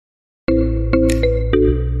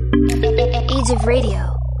Alternative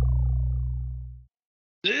Radio.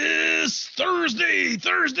 This Thursday,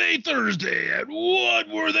 at What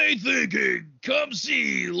Were They Thinking? Come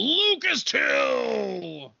see Lucas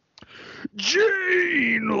Till,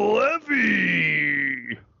 Jane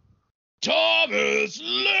Levy, Thomas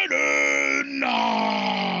Lennon,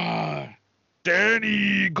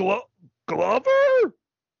 Danny Glover,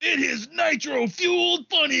 in his nitro-fueled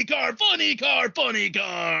funny car.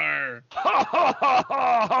 ha ha ha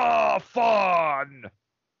ha ha, fun.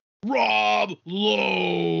 Rob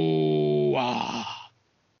Lowe.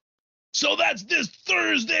 So that's this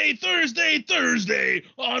Thursday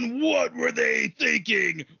on What Were They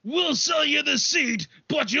Thinking? We'll sell you the seat,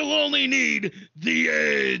 but you'll only need the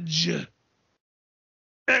edge.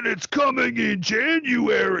 And it's coming in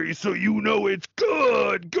January, so you know it's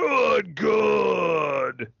good. You know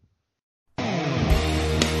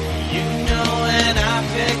when I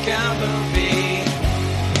pick a movie,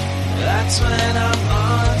 that's when I'm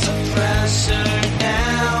under pressure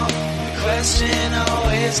now. The question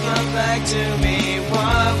always comes back to me,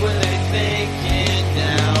 what were they thinking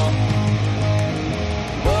now?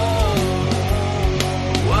 Whoa,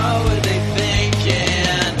 what were they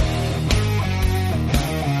thinking?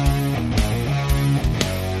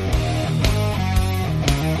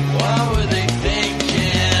 What were they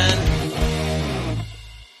thinking?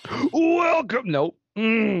 Welcome. Nope.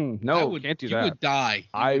 No, can't do that. You would die.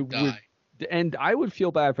 And I would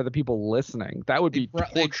feel bad for the people listening. That would be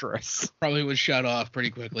torturous. Probably would shut off pretty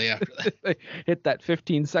quickly after that. Hit that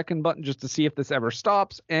 15-second button just to see if this ever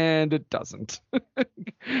stops, and it doesn't.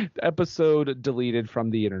 Episode deleted from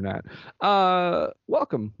the internet.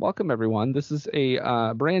 Welcome everyone. This is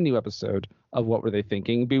a brand new episode of What Were They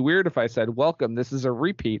Thinking. It'd be weird if I said welcome. This is a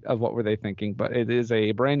repeat of What Were They Thinking, but it is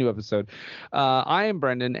a brand new episode. I am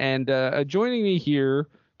Brendan, and joining me here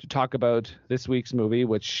to talk about this week's movie,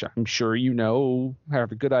 which I'm sure you know,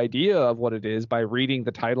 have a good idea of what it is by reading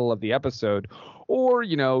the title of the episode, or,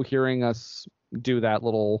 hearing us do that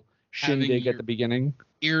little shindig at the beginning.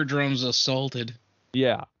 Eardrums assaulted.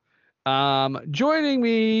 Yeah. Joining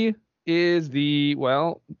me is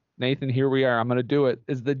Nathan, here we are. I'm going to do it.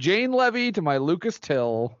 Is the Jane Levy to my Lucas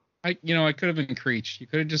Till. I could have been Creech. You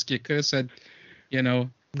could have said, the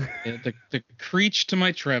Creech to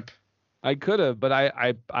my trip. I could have, but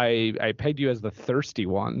I pegged you as the thirsty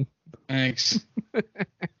one. Thanks.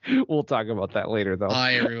 We'll talk about that later, though.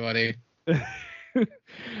 Hi, everybody.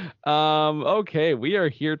 Okay, we are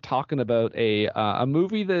here talking about a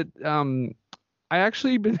movie that I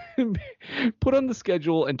actually been put on the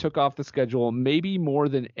schedule and took off the schedule maybe more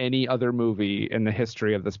than any other movie in the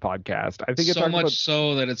history of this podcast. I think it's so much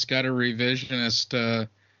so that it's got a revisionist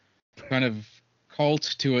kind of cult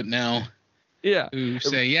to it now. Yeah. Who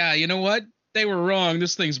say, yeah, you know what? They were wrong.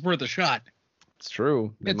 This thing's worth a shot. It's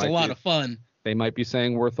true. It's a lot of fun. They might be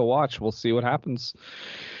saying worth a watch. We'll see what happens.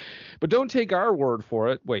 But don't take our word for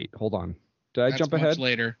it. Wait, hold on. Did I jump ahead? Much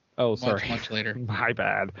later. Oh, sorry. Much later. My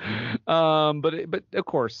bad. But of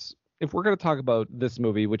course, if we're going to talk about this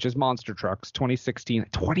movie, which is Monster Trucks 2016.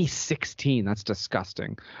 2016, that's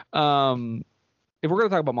disgusting. If we're going to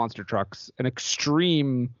talk about Monster Trucks, an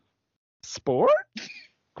extreme sport?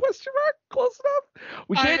 Question mark? Close enough?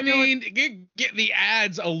 We can't get the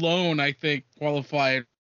ads alone, I think, qualify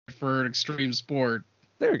for an extreme sport.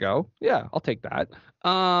 There you go. Yeah, I'll take that.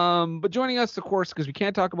 But joining us, of course, because we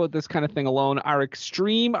can't talk about this kind of thing alone, our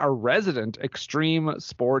resident extreme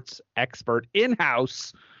sports expert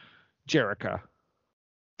in-house, Jerika.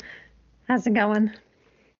 How's it going?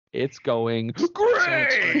 It's going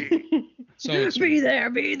great. So be there.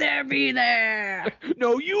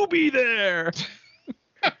 No, you be there.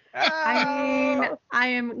 I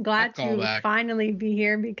am glad to finally be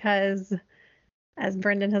here because, as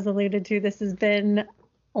Brendan has alluded to, this has been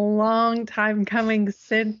a long time coming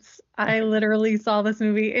since I literally saw this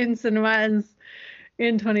movie in cinemas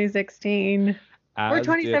in 2016 or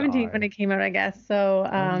 2017 when it came out, I guess. So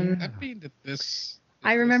I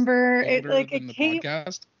remember it came.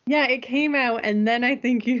 Podcast? Yeah, it came out, and then I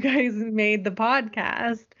think you guys made the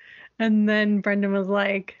podcast. And then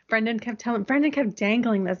Brendan kept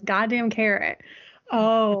dangling this goddamn carrot.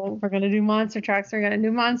 Oh, we're going to do Monster Trucks.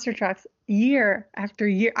 Year after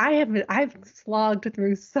year. I've slogged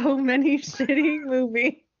through so many shitty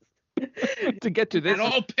movies. To get to this. It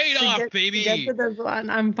all paid off, baby. To get to this one.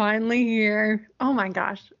 I'm finally here. Oh my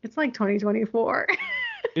gosh. It's like 2024.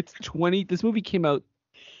 This movie came out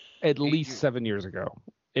at least 7 years ago.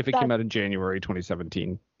 If it came out in January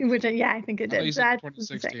 2017. Which, yeah, I think it did. That's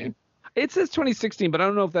 2016. insane. It says 2016, but I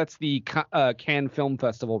don't know if that's the Cannes Film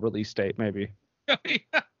Festival release date, maybe.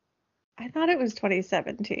 I thought it was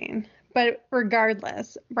 2017. But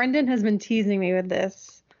regardless, Brendan has been teasing me with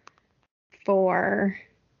this for,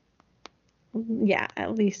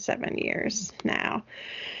 at least 7 years now.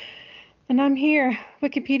 And I'm here.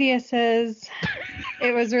 Wikipedia says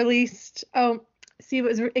it was released. Oh, see,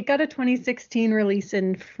 it got a 2016 release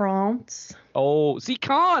in France. Oh, see,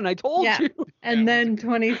 Con, I told you. And then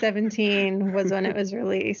 2017 was when it was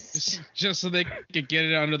released. Just so they could get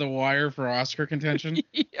it under the wire for Oscar contention.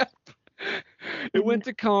 Yeah. It went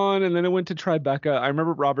to Cannes and then it went to Tribeca. I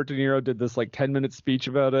remember Robert De Niro did this like 10-minute speech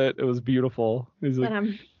about it. It was beautiful. He's like,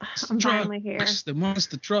 I'm finally here. The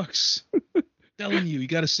monster trucks. Telling you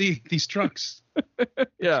got to see these trucks.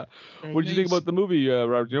 Yeah. What did you think about the movie,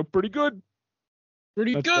 Robert? Pretty good.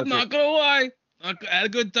 Pretty good, not gonna lie. Had a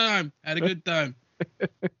good time.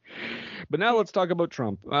 But now let's talk about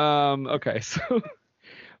Trump. Okay, so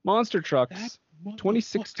monster trucks,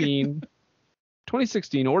 2016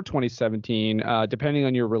 or 2017, depending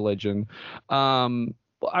on your religion. Your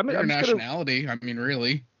nationality. I mean,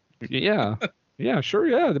 really. Yeah. Yeah, sure.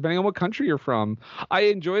 Yeah, depending on what country you're from. I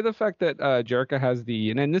enjoy the fact that Jerika has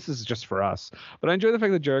and this is just for us, but I enjoy the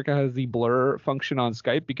fact that Jerika has the blur function on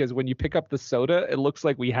Skype, because when you pick up the soda, it looks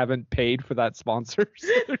like we haven't paid for that sponsor. So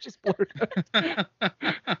they're just blurred out.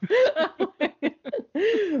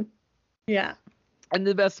 Yeah. And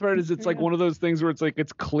the best part is it's like one of those things where it's like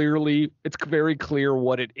it's very clear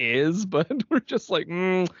what it is, but we're just like,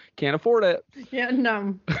 can't afford it. Yeah,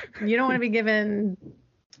 no. You don't want to be given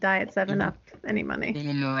Diet 7-Up any money.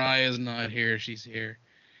 When Mariah's not here, she's here.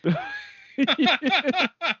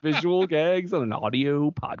 Visual gags on an audio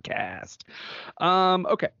podcast.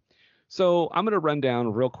 Okay. So I'm going to run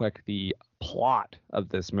down real quick the plot of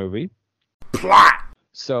this movie. Plot!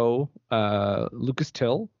 So Lucas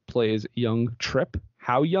Till plays young Trip.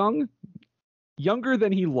 How young? Younger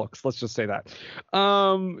than he looks. Let's just say that.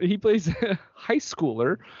 He plays a high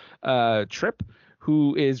schooler, Trip,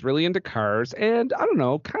 who is really into cars and, I don't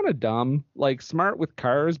know, kind of dumb, like smart with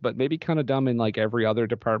cars, but maybe kind of dumb in like every other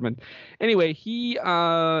department. Anyway, he's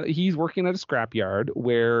working at a scrapyard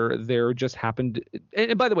where there just happened.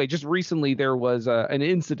 And by the way, just recently there was an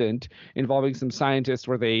incident involving some scientists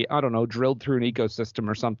where they, I don't know, drilled through an ecosystem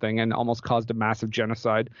or something and almost caused a massive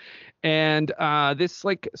genocide. And this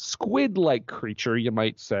like squid-like creature, you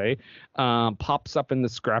might say, pops up in the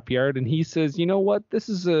scrapyard, and he says, "You know what? This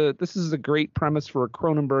is a great premise for a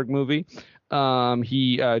Cronenberg movie."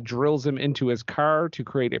 He drills him into his car to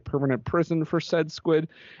create a permanent prison for said squid,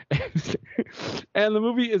 and the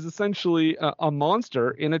movie is essentially a monster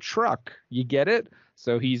in a truck. You get it?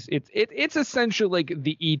 So it's essentially like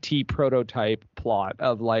the E.T. prototype plot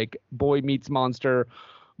of like boy meets monster.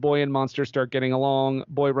 Boy and monster start getting along.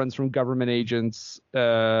 Boy runs from government agents.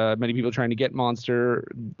 Many people trying to get monster.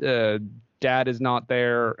 Dad is not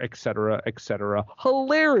there, etc., etc.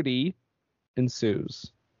 Hilarity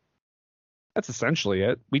ensues. That's essentially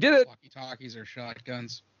it. We did it. Walkie-talkies or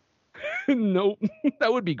shotguns. Nope.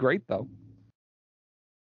 That would be great, though.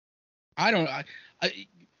 I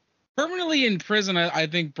permanently in prison, I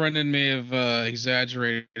think Brendan may have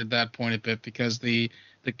exaggerated that point a bit, because the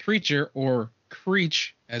creature, or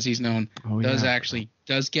Creech, as he's known,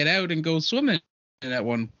 does get out and go swimming at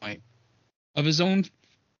one point of his own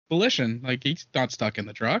volition. Like, he's not stuck in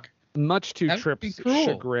the truck. Much to Trip's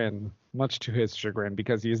chagrin. Much to his chagrin,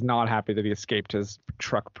 because he is not happy that he escaped his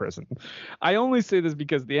truck prison. I only say this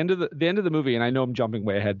because the end of the movie, and I know I'm jumping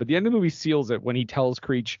way ahead, but the end of the movie seals it when he tells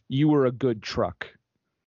Creech, "You were a good truck."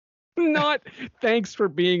 Not thanks for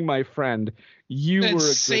being my friend. You were a good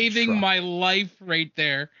saving truck. My life right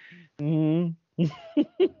there. Mm-hmm.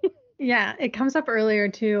 Yeah, it comes up earlier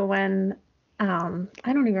too when I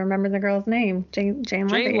don't even remember the girl's name. Jane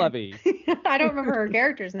Levy. I don't remember her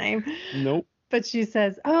character's name. Nope. But she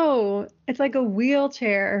says, "Oh, it's like a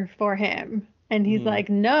wheelchair for him." And he's like,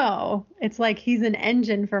 "No, it's like he's an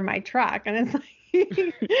engine for my truck." And it's like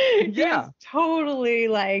yeah, he's totally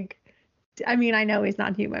like, I mean, I know he's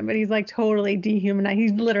not human, but he's like totally dehumanized. He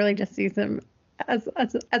literally just sees him as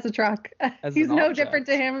a truck. He's no different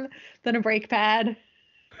to him than a brake pad.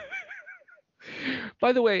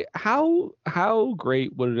 By the way, how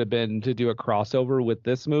great would it have been to do a crossover with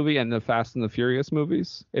this movie and the Fast and the Furious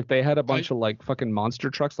movies if they had a bunch of like fucking monster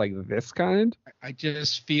trucks like this kind? I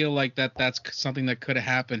just feel like that's something that could have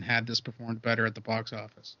happened had this performed better at the box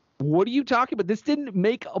office. What are you talking about? This didn't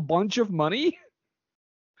make a bunch of money?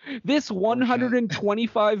 This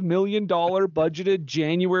 $125 million budgeted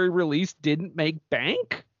January release didn't make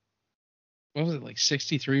bank? what was it, like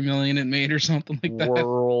 63 million it made or something like that?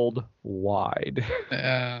 Worldwide.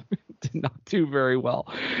 Yeah. Did not do very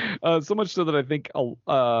well. So much so that I think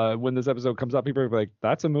when this episode comes up, people are like,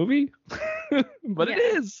 that's a movie? But it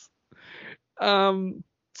is.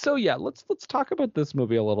 So yeah, let's talk about this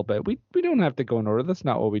movie a little bit. We don't have to go in order. That's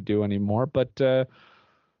not what we do anymore. But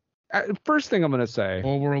first thing I'm going to say. The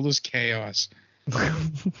whole world is chaos.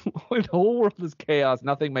 The whole world is chaos.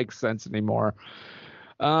 Nothing makes sense anymore.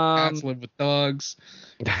 Cats live with dogs.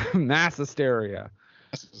 Mass hysteria.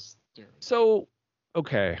 So,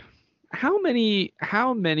 okay. How many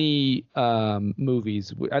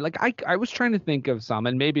movies? I was trying to think of some,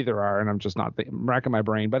 and maybe there are, and I'm just not racking my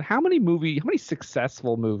brain. But how many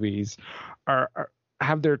successful movies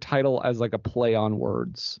have their title as like a play on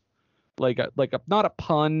words, like a not a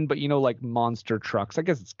pun, but like monster trucks. I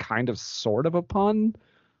guess it's kind of sort of a pun,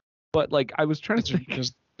 but like I was trying to think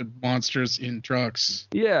just the monsters in trucks.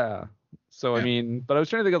 Yeah. So yeah. I mean, but I was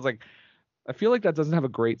trying to think. I was like, I feel like that doesn't have a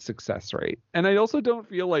great success rate. And I also don't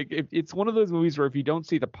feel like it's one of those movies where if you don't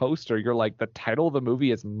see the poster, you're like, the title of the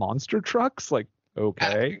movie is Monster Trucks. Like,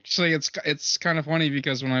 okay. Actually, it's kind of funny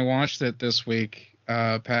because when I watched it this week,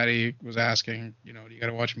 Patty was asking, do you got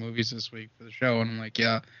to watch movies this week for the show? And I'm like,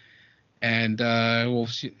 yeah. And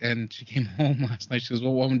she came home last night. She goes,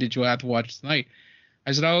 well, what one did you have to watch tonight?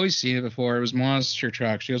 I said, I always seen it before. It was Monster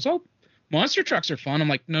Trucks. She goes, oh, Monster Trucks are fun. I'm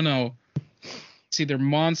like, no. See, they're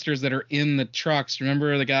monsters that are in the trucks.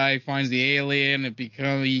 Remember, the guy finds the alien,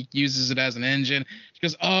 he uses it as an engine. She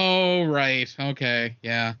goes, oh, right, okay,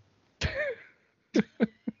 yeah.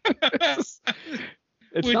 It's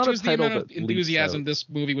which not was a title the amount of enthusiasm this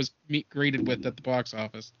movie was greeted with at the box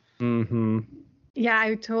office. Mm-hmm. Yeah,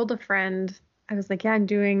 I told a friend, I was like, yeah, I'm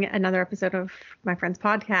doing another episode of my friend's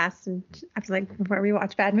podcast, and I was like, where we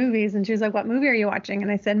watch bad movies, and she was like, what movie are you watching?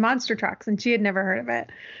 And I said Monster Trucks, and she had never heard of it.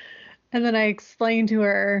 And then I explained to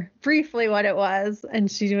her briefly what it was,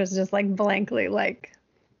 and she was just like blankly like,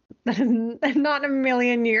 not in a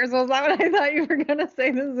million years was that what I thought you were going to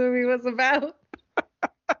say this movie was about.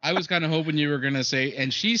 I was kind of hoping you were going to say,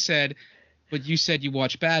 and she said, but you said you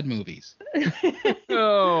watch bad movies.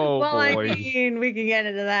 Oh, well, boy. I mean, we can get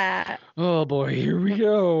into that. Oh, boy, here we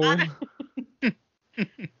go.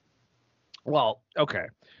 Well, okay.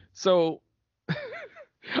 So...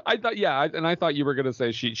 I thought, yeah, and I thought you were gonna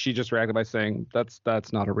say she just reacted by saying that's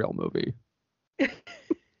not a real movie.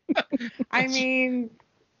 I mean,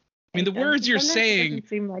 the words you're saying,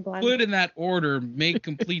 like put in that order, make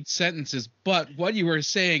complete sentences, but what you are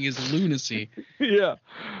saying is lunacy. Yeah,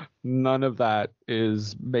 none of that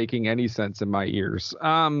is making any sense in my ears.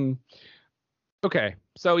 Okay,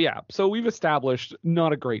 so yeah, so we've established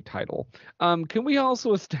not a great title. Can we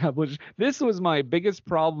also establish this was my biggest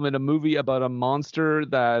problem in a movie about a monster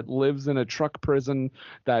that lives in a truck prison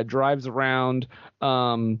that drives around.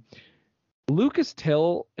 Lucas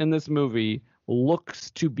Till in this movie looks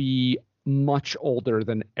to be much older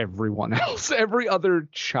than everyone else, every other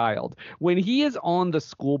child. When he is on the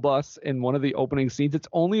school bus in one of the opening scenes, it's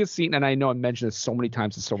only a scene, and I know I mentioned this so many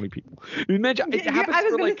times to so many people. I was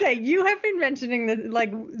going to say, you have been mentioning this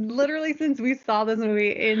like literally since we saw this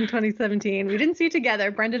movie in 2017. We didn't see it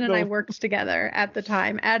together. Brendan and I worked together at the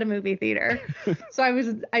time at a movie theater. So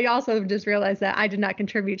I also just realized that I did not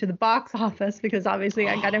contribute to the box office because obviously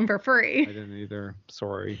I got in for free. I didn't either.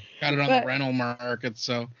 Sorry. Got it on the rental market,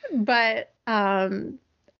 so. But you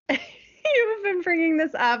have been bringing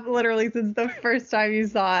this up literally since the first time you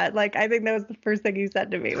saw it. Like, I think that was the first thing you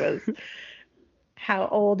said to me was how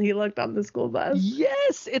old he looked on the school bus.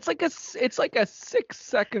 Yes, it's like a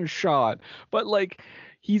 6-second shot, but like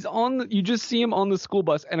you just see him on the school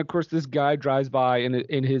bus, and of course this guy drives by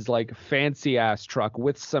in his like fancy ass truck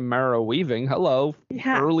with Samara Weaving. Hello,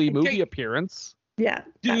 early movie appearance. Yeah,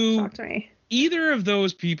 that shocked me. Either of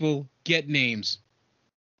those people get names?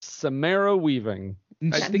 Samara Weaving.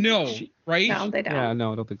 Right? No, they don't. Yeah,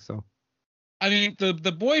 no, I don't think so. I mean,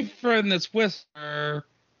 the boyfriend that's with her,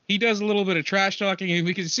 he does a little bit of trash talking, and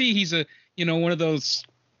we can see he's a one of those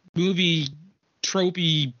movie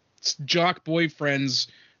tropey jock boyfriends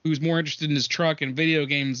who's more interested in his truck and video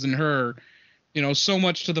games than her. So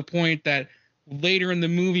much to the point that later in the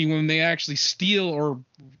movie, when they actually steal or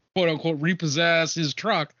quote unquote repossess his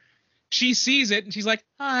truck, she sees it and she's like,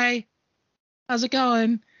 "Hi, how's it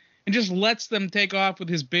going?" And just lets them take off with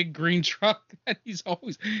his big green truck that he's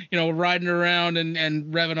always, riding around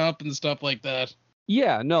and revving up and stuff like that.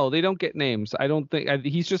 Yeah, no, they don't get names. I don't think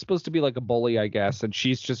he's just supposed to be like a bully, I guess, and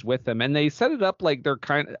she's just with him. And they set it up like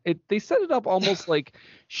they set it up almost like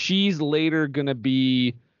she's later gonna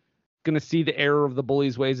be gonna see the error of the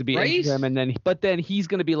bully's ways and be into him, and then he's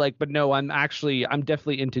gonna be like, but no, I'm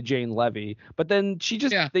definitely into Jane Levy. But then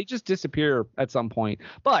they just disappear at some point.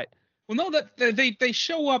 But well, no, that they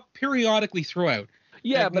show up periodically throughout.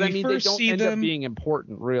 Yeah, like, but I mean, they don't end up being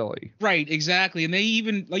important, really. Right, exactly. And they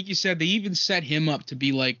even, like you said, they even set him up to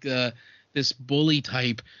be like this bully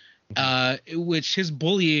type, which his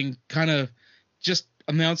bullying kind of just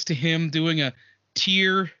amounts to him doing a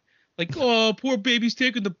tear, like, oh, poor baby's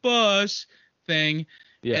taking the bus thing.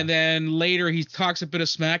 Yeah. And then later he talks a bit of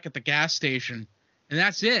smack at the gas station, and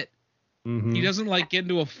that's it. Mm-hmm. He doesn't like get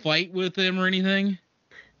into a fight with him or anything.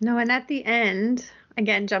 No, and at the end,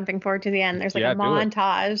 again, jumping forward to the end, there's like a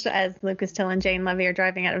montage as Lucas Till and Jane Levy are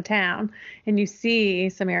driving out of town, and you see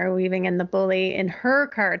Samara Weaving and the bully in her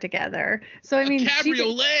car together. So I mean,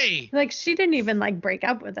 cabriolet. She didn't even like break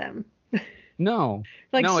up with him. No.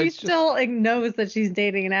 Like she still knows that she's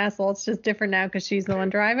dating an asshole. It's just different now because she's the one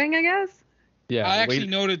driving, I guess. Yeah. I actually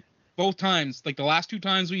noted both times, like the last two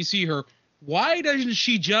times we see her, why doesn't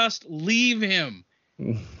she just leave him?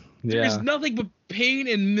 There's nothing but pain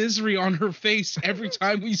and misery on her face every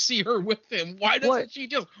time we see her with him. Why doesn't she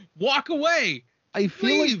just walk away? I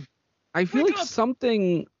feel like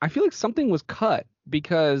something was cut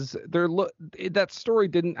because that story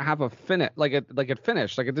didn't have a finish, like it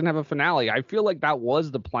finished, like it didn't have a finale. I feel like that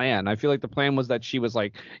was the plan. I feel like the plan was that she was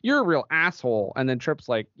like, you're a real asshole, and then Tripp's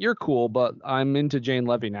like, you're cool, but I'm into Jane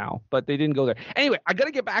Levy now. But they didn't go there. Anyway, I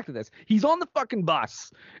gotta get back to this. He's on the fucking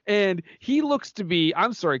bus, and he looks to be,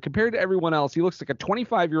 I'm sorry, compared to everyone else, he looks like a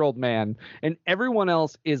 25-year-old man, and everyone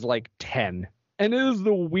else is like 10. And it is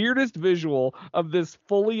the weirdest visual of this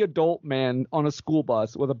fully adult man on a school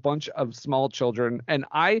bus with a bunch of small children. And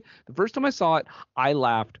the first time I saw it, I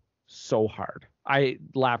laughed so hard. I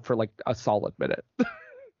laughed for like a solid minute.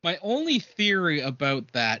 My only theory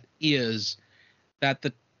about that is that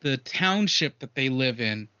the township that they live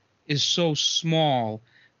in is so small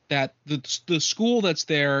that the school that's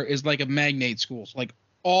there is like a magnate school. So like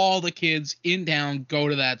all the kids in town go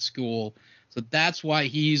to that school. So that's why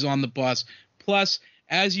he's on the bus. Plus,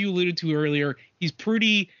 as you alluded to earlier, he's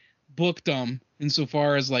pretty bookdom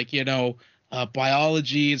insofar as like,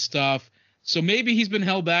 biology and stuff. So maybe he's been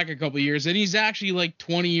held back a couple of years, and he's actually like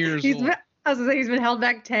 20 years old. I was going to say he's been held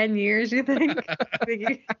back 10 years, you think?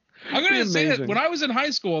 I'm going to say that when I was in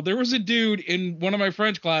high school, there was a dude in one of my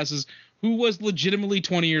French classes who was legitimately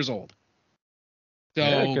 20 years old. So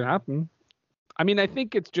yeah, it could happen. I mean, I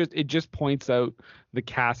think it just points out the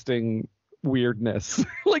casting weirdness.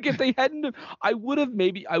 Like if they hadn't, I would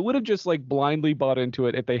have just like blindly bought into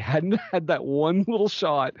it if they hadn't had that one little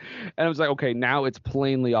shot, and I was like, okay, now it's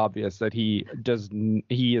plainly obvious that he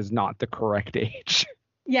is not the correct age.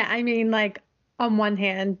 Yeah, I mean, like on one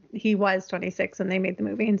hand, he was 26 when they made the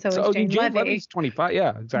movie, and so is Jane Levy. Levy's 25,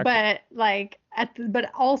 yeah, exactly. But like but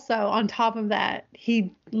also on top of that,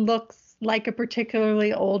 he looks like a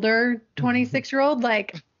particularly older 26-year-old,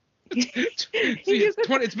 like. It's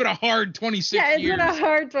been a hard 26 years. Yeah, it's been a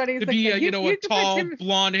hard 26 to be a tall,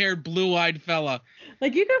 blonde-haired, blue-eyed fella.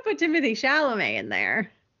 Like you could put Timothée Chalamet in there,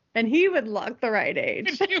 and he would look the right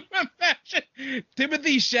age. Can you imagine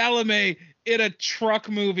Timothée Chalamet in a truck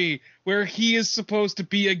movie where he is supposed to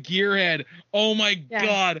be a gearhead? Oh my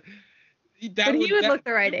God! But he would look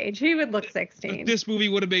the right age. He would look 16. This movie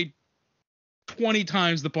would have made 20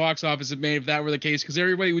 times the box office it made if that were the case, because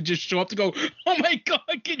everybody would just show up to go, oh my God,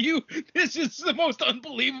 this is the most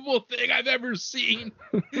unbelievable thing I've ever seen.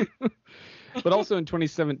 But also in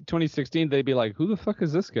 2016, they'd be like, who the fuck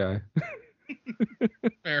is this guy?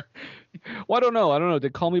 Fair. Well, I don't know.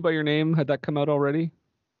 Did Call Me By Your Name, had that come out already?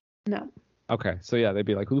 No. Okay, so yeah, they'd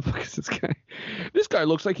be like, who the fuck is this guy? This guy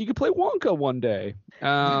looks like he could play Wonka one day.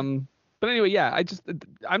 But anyway, yeah,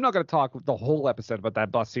 I'm not going to talk the whole episode about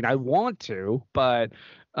that bus scene. I want to, but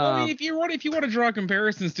I mean, if you want to draw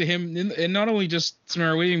comparisons to him, and not only just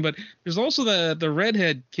Samara Weaving, but there's also the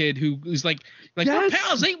redhead kid who's like yes. We're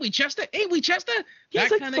pals, ain't we, Chester? Ain't we, Chester? He's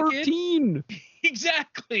that like kind 13. Of kid.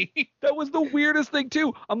 Exactly. That was the weirdest thing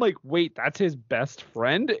too. I'm like, wait, that's his best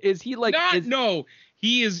friend? Is he like? No,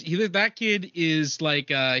 he is. That kid is like.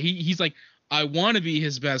 He's like, I want to be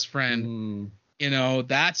his best friend.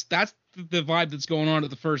 That's the vibe that's going on at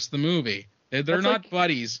the first of the movie. They're not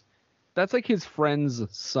buddies. That's like his friend's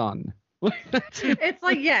son. It's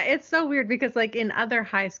like, yeah, it's so weird because like in other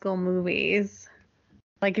high school movies,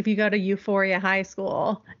 like if you go to Euphoria High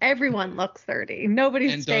School, everyone looks 30. Nobody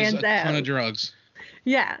stands out. And does a ton of drugs.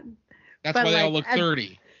 Yeah. That's why they all look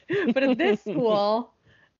 30. But at this school,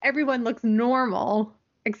 everyone looks normal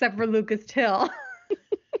except for Lucas Till.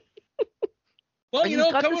 Well,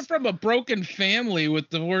 coming from a broken family with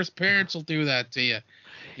divorced parents will do that to you.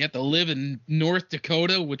 You have to live in North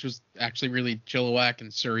Dakota, which was actually really Chilliwack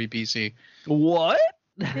and Surrey, BC. What?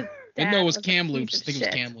 And no, it was Kamloops. I think it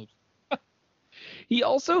was Kamloops. He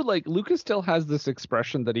also, like, Lucas still has this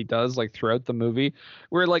expression that he does, like, throughout the movie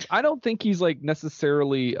where, like, I don't think he's, like,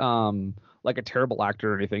 necessarily like a terrible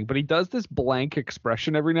actor or anything, but he does this blank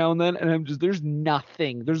expression every now and then, and I'm just, there's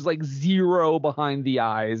nothing, there's like zero behind the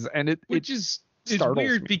eyes, and it's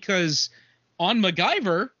weird me. Because on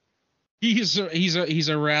MacGyver, he's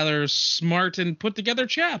a rather smart and put together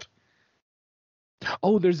chap.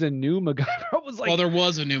 Oh, there's a new MacGyver. I was like, well, there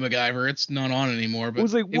was a new MacGyver. It's not on anymore. But I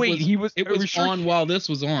was like, wait, it was on while this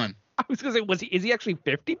was on. I was gonna say, is he actually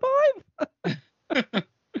 55?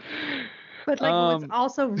 But like what's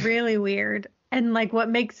also really weird and like what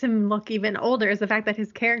makes him look even older is the fact that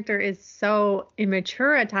his character is so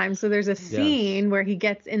immature at times. So there's a scene where he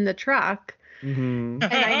gets in the truck. Mm-hmm. And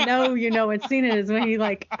I know you know what scene it is when he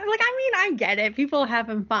I get it. People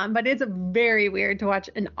having fun, but it's very weird to watch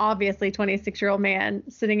an obviously 26-year-old man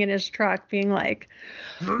sitting in his truck being like,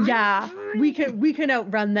 yeah, we can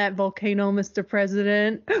outrun that volcano, Mr.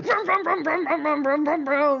 President. Vroom, vroom, vroom, vroom, vroom, vroom, vroom, vroom,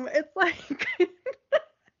 vroom. It's like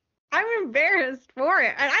I'm embarrassed for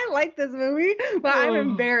it. And I like this movie, but I'm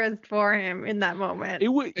embarrassed for him in that moment. It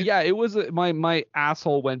was my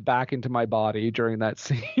asshole went back into my body during that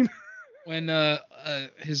scene. When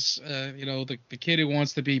his the kid who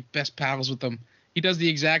wants to be best pals with them, he does the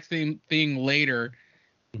exact same thing later.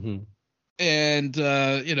 Mm-hmm.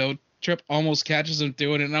 And Trip almost catches him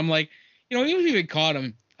doing it, and I'm like, even if he had caught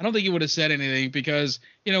him, I don't think he would have said anything, because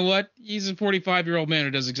you know what? He's a 45-year-old man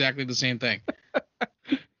who does exactly the same thing.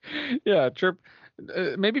 Yeah, Trip.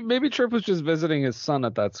 Maybe Trip was just visiting his son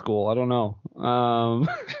at that school. I don't know.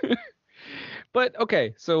 But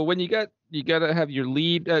okay, so when you gotta have your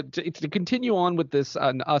lead to continue on with this,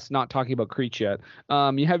 us not talking about Creech yet.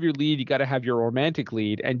 You have your lead, you gotta have your romantic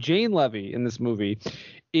lead, and Jane Levy in this movie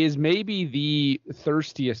is maybe the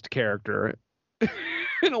thirstiest character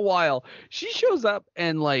in a while. She shows up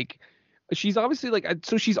and like. She's obviously like,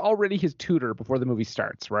 so she's already his tutor before the movie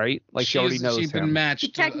starts, right? Like she already knows him. She's been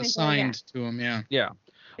matched, assigned to him, yeah. Yeah.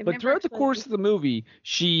 But throughout the course of the movie,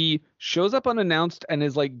 she shows up unannounced and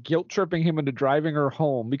is like guilt tripping him into driving her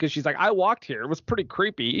home because she's like, I walked here. It was pretty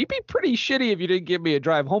creepy. It'd be pretty shitty if you didn't give me a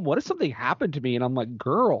drive home. What if something happened to me? And I'm like,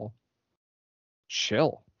 girl,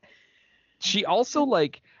 chill. She also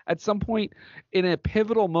like at some point in a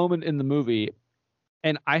pivotal moment in the movie,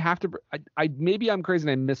 and I have to, I maybe I'm crazy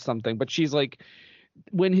and I missed something, but she's like,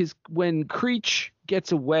 when Creech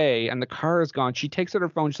gets away and the car is gone, she takes out her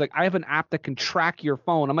phone. She's like, I have an app that can track your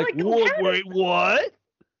phone. I'm like, wait, what?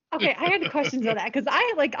 Okay, I had questions on that because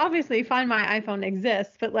I like obviously find my iPhone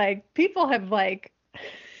exists, but like people have like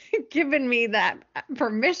given me that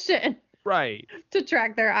permission, right, to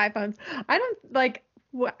track their iPhones. I don't like.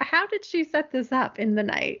 How did she set this up in the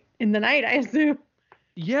night? In the night, I assume.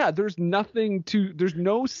 Yeah, there's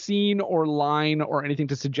no scene or line or anything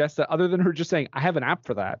to suggest that other than her just saying, I have an app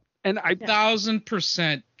for that. And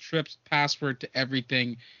 1,000% Trip's password to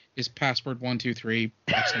everything is password 123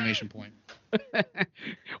 exclamation point.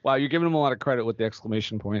 Wow, you're giving him a lot of credit with the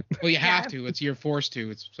exclamation point. Well, you have to. You're forced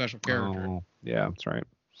to. It's a special character. Oh, yeah, that's right.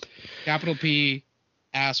 Capital P,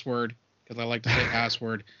 assword, because I like to say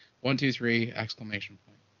password, 123 exclamation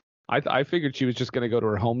point. I figured she was just gonna go to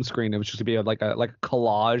her home screen. It was just to be like a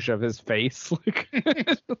collage of his face, like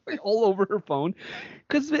all over her phone,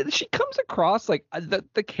 because she comes across like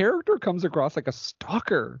the character comes across like a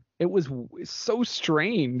stalker. It was so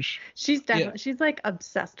strange. She's definitely she's like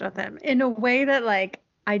obsessed with him in a way that like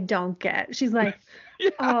I don't get. She's like,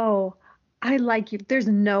 oh, I like you. There's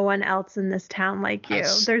no one else in this town like you.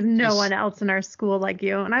 There's no one else in our school like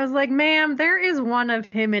you. And I was like, ma'am, there is one of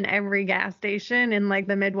him in every gas station in like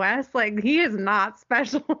the Midwest. Like he is not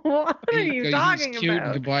special. What are you talking about? He's cute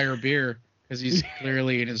and could buy her beer because he's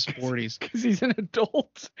clearly in his 40s. Because he's an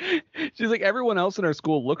adult. She's like, everyone else in our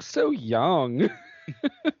school looks so young.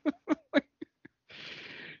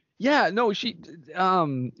 Yeah, no, it's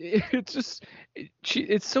just,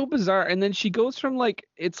 it's so bizarre. And then she goes from like,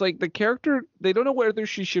 it's like the character, they don't know whether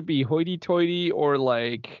she should be hoity-toity or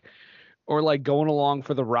like going along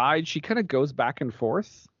for the ride. She kind of goes back and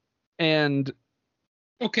forth. And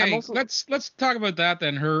okay, let's talk about that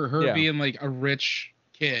then. Her being like a rich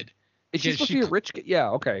kid. Is she supposed to be a rich kid?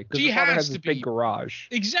 Yeah, okay. Because her father has this big garage.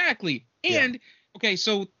 Exactly. And okay,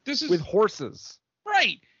 so this is with horses.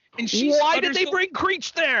 Right. And why did they bring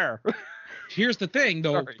Creech there? Here's the thing,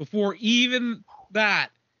 though. Sorry. Before even that,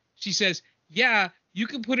 she says, yeah, you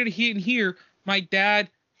can put it in here. My dad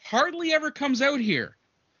hardly ever comes out here.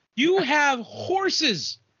 You have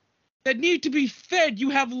horses. that need to be fed. You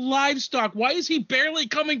have livestock. Why is he barely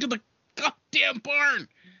coming to the goddamn barn?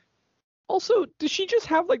 Also, does she just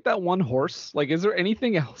have like that one horse? Like, is there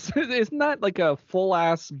anything else? Isn't that like a full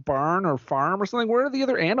ass barn or farm or something? Where are the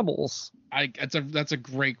other animals? That's a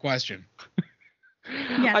great question.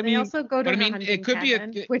 Yeah, they also go to her hunting it could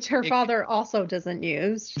cabin, which her father also doesn't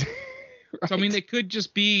use. Right. So I mean, it could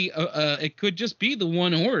just be the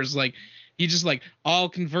one horse. Like, he just like, I'll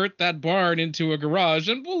convert that barn into a garage,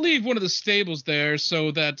 and we'll leave one of the stables there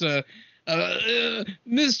so that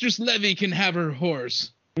Mistress Levy can have her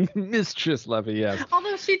horse. Mistress Levy, yes.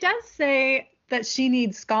 Although she does say that she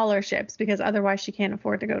needs scholarships because otherwise she can't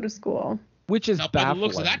afford to go to school. Which is baffling. By the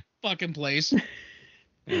looks of that fucking place.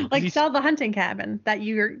 Like, sell the hunting cabin that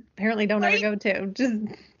you apparently don't ever go to. Just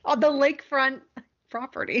on the lakefront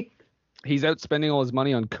property. He's out spending all his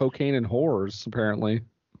money on cocaine and whores, apparently.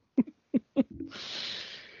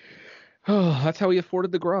 Oh, that's how he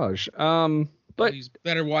afforded the garage. But he's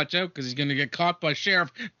better watch out because he's going to get caught by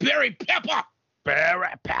Sheriff Barry Pepper.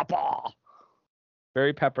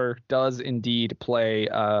 Barry Pepper does indeed play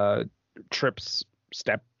Tripp's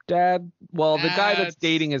stepdad. Well, the guy that's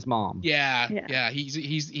dating his mom. Yeah.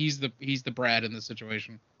 He's the Brad in this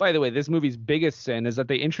situation. By the way, this movie's biggest sin is that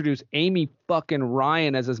they introduce Amy fucking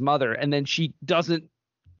Ryan as his mother, and then she doesn't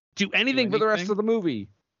do anything for the rest of the movie.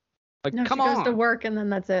 Like, no, come on. She goes to work and then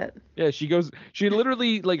that's it. Yeah, she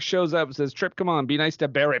literally like shows up and says, Tripp, come on, be nice to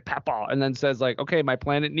Barry Pepper, and then says like, okay, my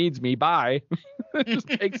planet needs me, bye. Just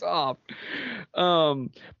takes off.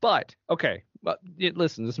 But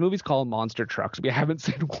listen, this movie's called Monster Trucks. We haven't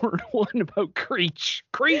said word one about Creech.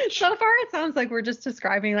 So far it sounds like we're just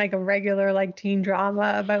describing like a regular like teen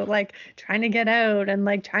drama about like trying to get out and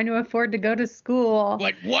like trying to afford to go to school.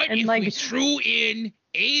 But what if we threw in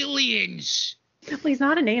aliens? Well, he's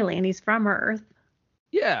not an alien. He's from Earth.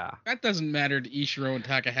 Yeah. That doesn't matter to Ishiro and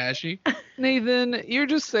Takahashi. Nathan, you're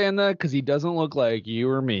just saying that because he doesn't look like you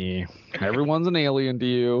or me. Everyone's an alien to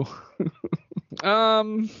you.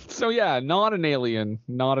 So yeah, not an alien.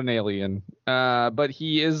 But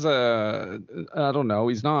he is I don't know.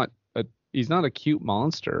 He's not a cute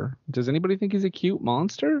monster. Does anybody think he's a cute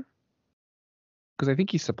monster? Because I think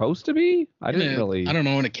he's supposed to be. I don't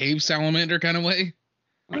know, in a cave salamander kind of way.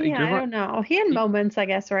 Yeah, I don't know. He had moments, I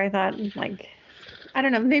guess, where I thought, like, I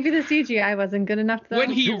don't know, maybe the CGI wasn't good enough, though. When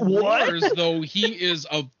he roars, though, he's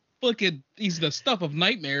the stuff of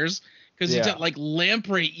nightmares, because he's got, like,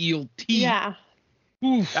 lamprey eel teeth. Yeah.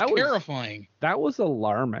 Oof, terrifying. That was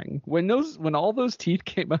alarming. When all those teeth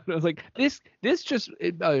came out, I was like, this just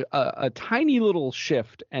a tiny little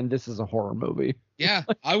shift, and this is a horror movie. Yeah,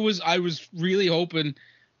 I was really hoping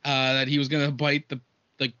that he was going to bite the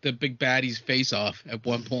big baddie's face off at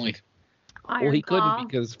one point. Well, he couldn't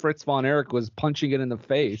because Fritz von Erich was punching it in the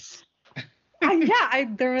face. He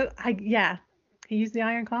used the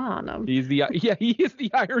Iron Claw on him. He is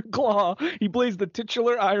the Iron Claw. He plays the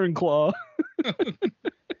titular Iron Claw.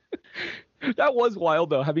 That was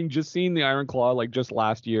wild though, having just seen the Iron Claw like just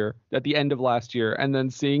last year, at the end of last year, and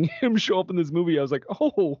then seeing him show up in this movie. I was like,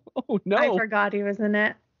 oh no. I forgot he was in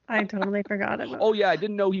it. I totally forgot about Oh yeah, I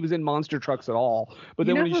didn't know he was in Monster Trucks at all. But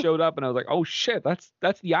then when he showed up, and I was like, oh shit, that's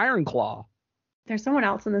the Iron Claw. There's someone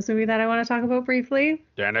else in this movie that I want to talk about briefly.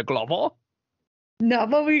 Danny Glover? No,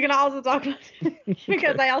 but we can also talk about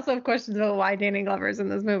because I also have questions about why Danny Glover's in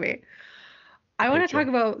this movie. I want to talk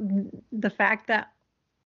about the fact that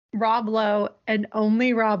Rob Lowe and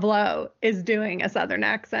only Rob Lowe is doing a Southern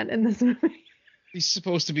accent in this movie. He's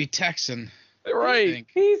supposed to be Texan. Right.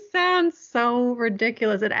 He sounds so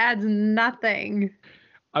ridiculous. It adds nothing.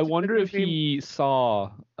 I wonder if he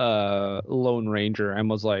saw Lone Ranger and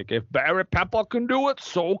was like, if Barry Pepper can do it,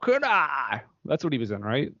 so can I. That's what he was in,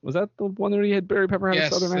 right? Was that the one where he had Barry Pepper had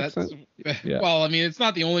a Southern accent? Yeah. Well, I mean, it's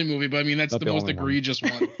not the only movie, but I mean, that's the most egregious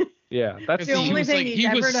one. Yeah. That's the only thing he's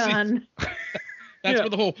ever done. That's where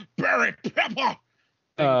the whole Barry Pepper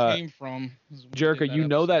came from. Jerika, you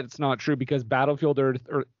know that it's not true because Battlefield Earth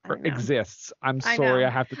exists. I'm sorry, I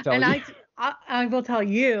have to tell you. I will tell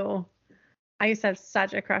you, I used to have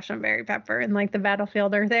such a crush on Barry Pepper in like the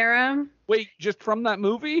Battlefield Earth era. Wait, just from that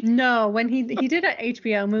movie? No, when he did an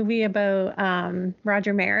HBO movie about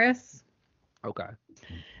Roger Maris. Okay.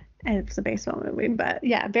 And it's a baseball movie, but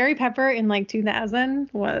yeah, Barry Pepper in like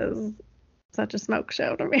 2000 was such a smoke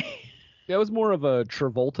show to me. That was more of a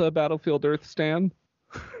Travolta Battlefield Earth stan.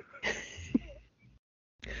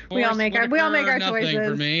 We all make our choices.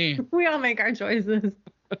 For me. We all make our choices.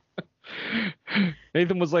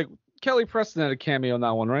 Nathan was like, Kelly Preston had a cameo in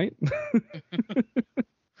that one, right?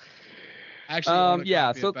 Actually,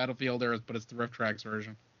 so Battlefield Earth, but it's the Rift Tracks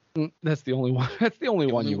version. That's the only one. That's the only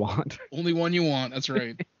one you want. Only one you want. That's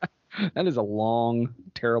right. That is a long,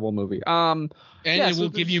 terrible movie. And it will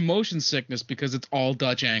give you motion sickness because it's all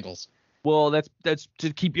Dutch angles. Well, that's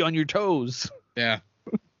to keep you on your toes. Yeah.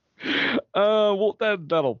 Well,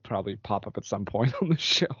 that'll probably pop up at some point on the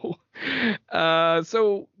show.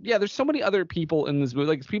 So yeah, there's so many other people in this movie.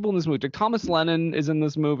 Like people in this movie. Like Thomas Lennon is in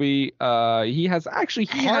this movie. He has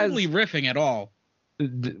hardly riffing at all.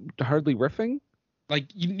 Hardly riffing. Like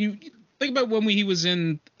you think about when he was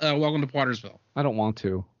in Welcome to Pottersville. I don't want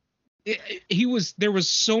to. There was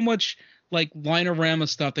so much like Line-O-Rama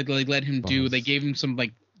stuff that they let him do. They gave him some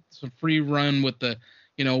free run with the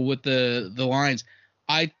lines.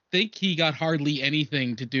 I think he got hardly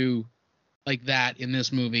anything to do like that in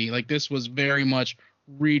this movie. Like this was very much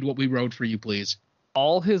read what we wrote for you, please.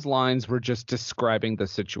 All his lines were just describing the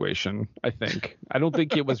situation, I think. I don't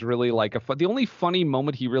think it was really like the only funny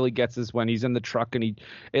moment he really gets is when he's in the truck and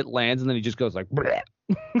it lands and then he just goes like bleh.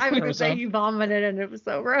 I was gonna say he vomited and it was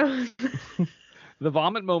so gross. The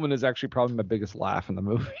vomit moment is actually probably my biggest laugh in the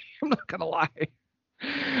movie. I'm not gonna lie.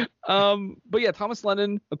 But yeah, Thomas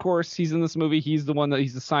Lennon, of course, he's in this movie. He's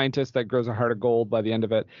the scientist that grows a heart of gold by the end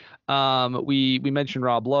of it. We mentioned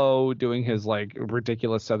Rob Lowe doing his like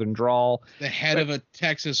ridiculous Southern drawl. The head of a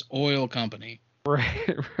Texas oil company.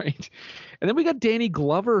 Right. And then we got Danny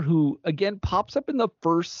Glover, who again pops up in the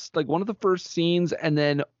first, like one of the first scenes, and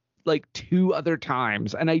then like two other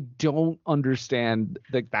times. And I don't understand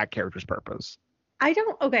that character's purpose.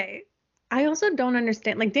 Okay. I also don't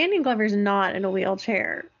understand. Like Danny Glover's not in a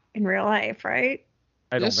wheelchair in real life, right?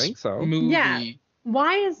 I don't think so. Yeah.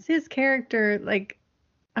 Why is his character like?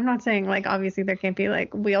 I'm not saying like obviously there can't be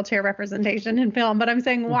like wheelchair representation in film, but I'm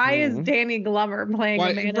saying why is Danny Glover playing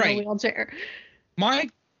a man in a wheelchair? My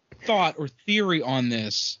thought or theory on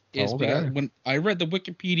this is because when I read the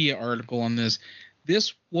Wikipedia article on this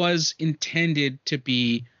was intended to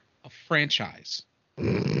be a franchise.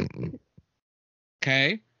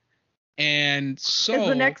 Okay. And so is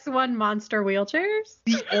the next one monster wheelchairs?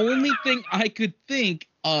 The only thing I could think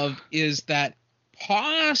of is that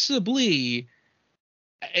possibly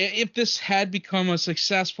if this had become a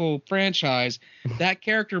successful franchise, that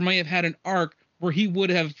character might have had an arc where he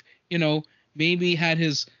would have, maybe had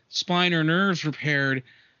his spine or nerves repaired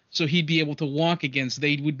so he'd be able to walk again. So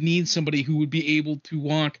they would need somebody who would be able to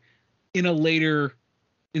walk in a later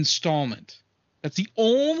installment. That's the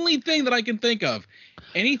only thing that I can think of.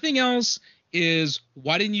 Anything else is,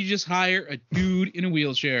 why didn't you just hire a dude in a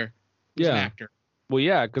wheelchair as an actor? Well,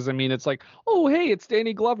 yeah, because I mean, it's like, oh, hey, it's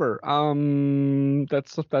Danny Glover.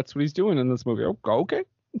 That's what he's doing in this movie. Oh, okay,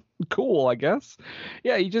 cool, I guess.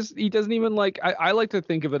 Yeah, he doesn't even like. I like to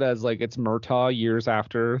think of it as like it's Murtaugh years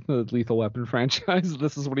after the Lethal Weapon franchise.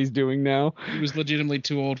 This is what he's doing now. He was legitimately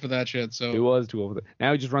too old for that shit. So he was too old for that.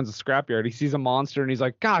 Now he just runs a scrapyard. He sees a monster and he's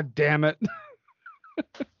like, God damn it.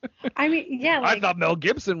 I mean, yeah. Like, I thought Mel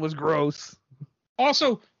Gibson was gross.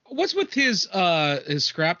 Also, what's with his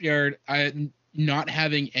scrapyard not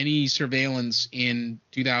having any surveillance in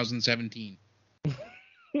 2017?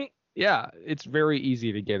 Yeah, it's very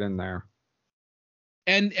easy to get in there.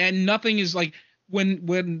 And nothing is like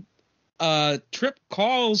when Tripp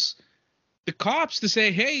calls the cops to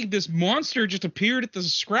say, hey, this monster just appeared at the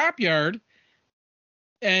scrapyard.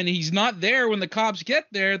 And he's not there when the cops get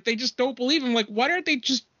there. They just don't believe him. Like, why aren't they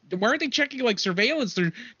checking like surveillance?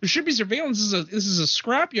 There should be surveillance. This is a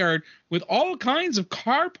scrapyard with all kinds of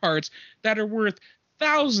car parts that are worth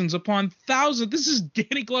thousands upon thousands. This is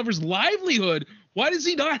Danny Glover's livelihood. Why does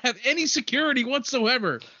he not have any security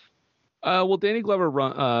whatsoever? Well, Danny Glover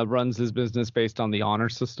runs his business based on the honor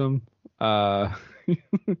system. Take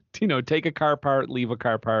a car part, leave a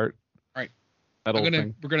car part. Right. We're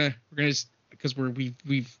gonna because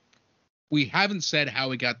we haven't said how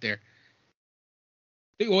we got there.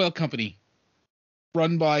 The oil company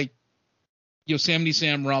run by Yosemite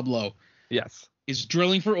Sam Rob Lowe. Yes. Is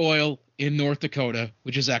drilling for oil in North Dakota,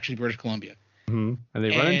 which is actually British Columbia. Mm-hmm. And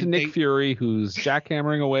they run into Nick Fury, who's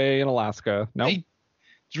jackhammering away in Alaska. No. They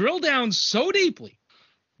drill down so deeply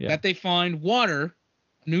that they find water,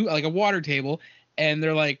 like a water table, and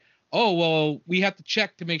they're like, oh, well, we have to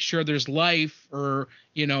check to make sure there's life or,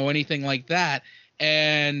 anything like that.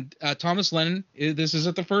 And Thomas Lennon, this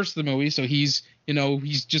isn't the first of the movie, so he's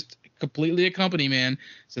just completely a company man.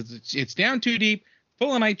 So it's down too deep,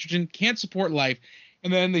 full of nitrogen, can't support life.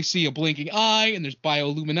 And then they see a blinking eye, and there's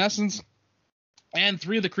bioluminescence, and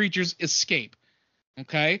three of the creatures escape.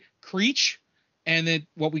 Okay? Creech, and then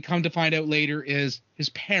what we come to find out later is his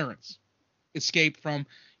parents escaped from,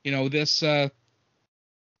 this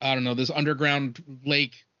this underground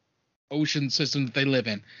lake ocean system that they live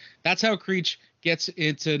in. That's how Creech gets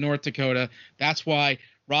into North Dakota. That's why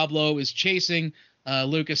Rob Lowe is chasing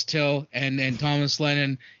Lucas Till and Thomas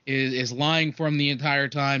Lennon is lying for him the entire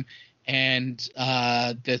time, and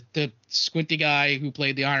the squinty guy who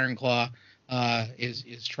played the Iron Claw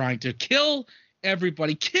is trying to kill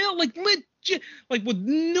everybody, like legit, like with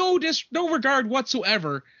no regard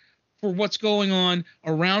whatsoever for what's going on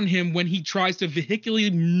around him when he tries to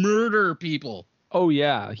vehicularly murder people. Oh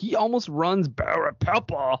yeah, he almost runs Barry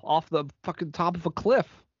Pepper off the fucking top of a cliff.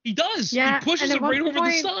 He does. Yeah, he pushes him right over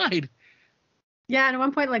the side. Yeah, and at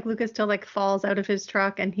one point, like Lucas Till like falls out of his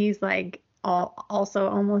truck, and he's like also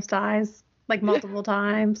almost dies like multiple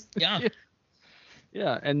times. Yeah.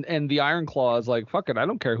 Yeah, and the Iron Claw is like, fuck it, I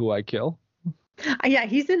don't care who I kill. Yeah,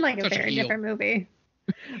 he's in like Such a very a heel. different movie.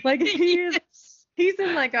 Like he's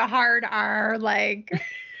in like a hard R like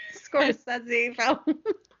Scorsese film.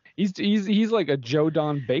 He's like a Joe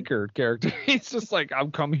Don Baker character. He's just like,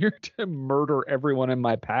 I'm come here to murder everyone in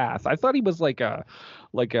my path. I thought he was like a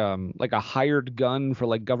hired gun for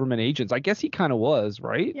like government agents. I guess he kind of was,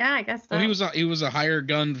 right? Yeah, I guess so. Well, he was a hired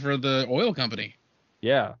gun for the oil company.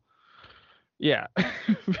 Yeah. Yeah.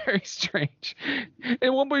 Very strange.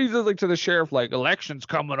 And one point he says like to the sheriff, like, election's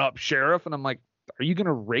coming up, sheriff. And I'm like, are you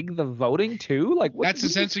gonna rig the voting too? Like that's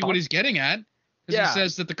essentially what he's getting at. Because he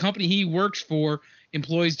says that the company he works for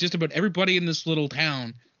employs just about everybody in this little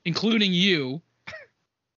town, including you.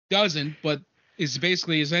 Doesn't, but is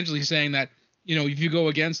basically essentially saying that, you know, if you go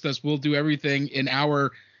against us, we'll do everything in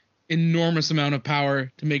our enormous amount of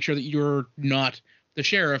power to make sure that you're not the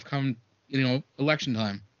sheriff come, you know, election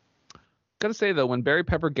time. Gotta say though, when Barry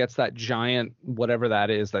Pepper gets that giant whatever that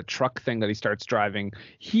is, that truck thing that he starts driving,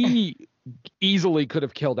 he easily could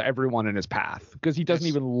have killed everyone in his path because he doesn't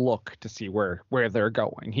even look to see where they're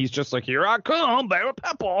going. He's just like, here I come, Barry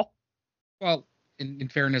Pepper. Well, in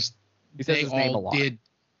fairness, he says his name a lot.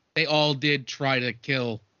 They all did try to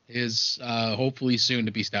kill his hopefully soon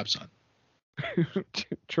to be stepson.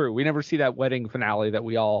 True. We never see that wedding finale that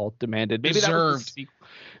we all demanded. Maybe Deserved. That was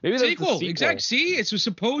Maybe that was the sequel. Exactly. See, it was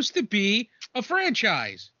supposed to be a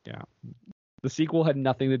franchise. Yeah. The sequel had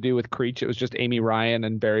nothing to do with Creech. It was just Amy Ryan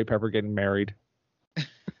and Barry Pepper getting married.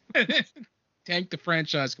 Tanked the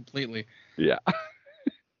franchise completely. Yeah.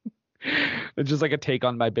 It's just like a take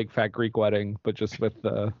on My Big Fat Greek Wedding, but just with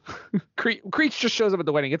Creech just shows up at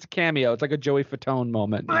the wedding. It's a cameo. It's like a Joey Fatone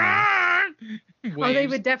moment. Oh, they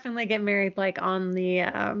would definitely get married like on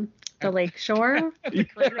the lake shore. The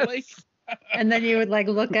Crater Lake. And then you would like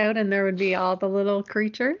look out and there would be all the little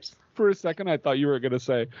creatures. For a second, I thought you were going to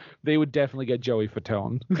say they would definitely get Joey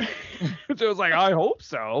Fatone. So I was like, I hope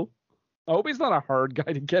so. I hope he's not a hard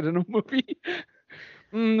guy to get in a movie.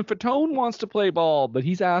 Fatone wants to play ball, but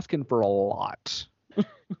he's asking for a lot.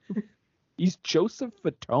 He's Joseph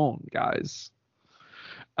Fatone, guys.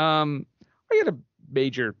 I got a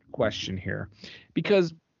major question here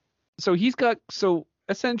because so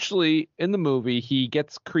essentially in the movie he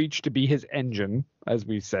gets Creech to be his engine, as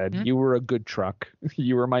we said. You were a good truck,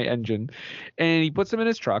 you were my engine, and he puts him in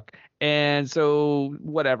his truck, and so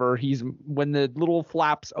whatever, when the little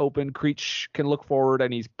flaps open, Creech can look forward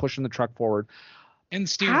and he's pushing the truck forward and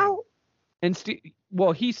steering.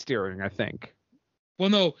 Well, he's steering, I think. Well,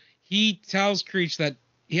 no, he tells Creech that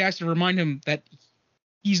he has to remind him that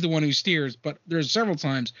he's the one who steers, but there's several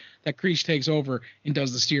times that Creech takes over and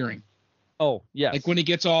does the steering. Oh, yes. Like when he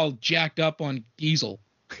gets all jacked up on diesel.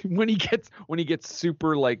 when he gets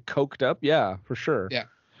super like coked up, yeah, for sure. Yeah.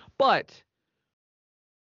 But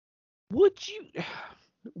would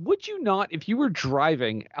you not, if you were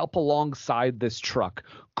driving up alongside this truck,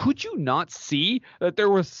 could you not see that there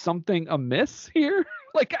was something amiss here?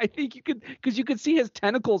 Like, I think you could, because you could see his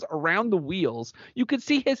tentacles around the wheels. You could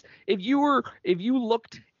see if you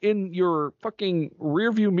looked in your fucking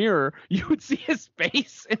rear view mirror, you would see his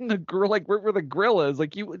face in the grill, like where the grill is.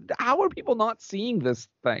 Like, how are people not seeing this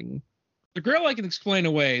thing? The grill I can explain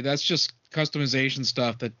away. That's just customization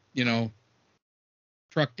stuff that, you know,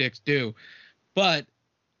 truck dicks do. But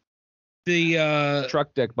the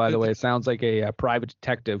truck dick, by the way, sounds like a private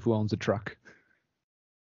detective who owns a truck.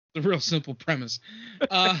 It's a real simple premise.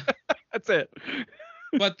 That's it.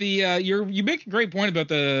 But you make a great point about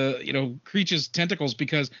the, you know, Creech's tentacles,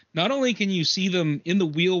 because not only can you see them in the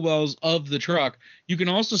wheel wells of the truck, you can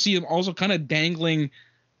also see them also kind of dangling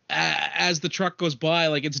as the truck goes by,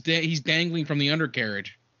 like he's dangling from the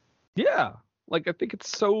undercarriage. Yeah, like I think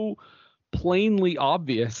it's so plainly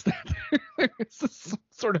obvious that there's some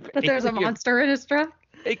sort of there's a monster in his truck.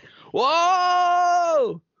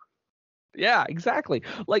 Whoa! Yeah, exactly.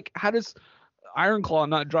 Like, how does Ironclaw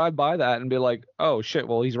not drive by that and be like, oh shit,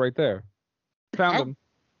 well, he's right there. Found him.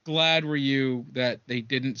 Glad were you that they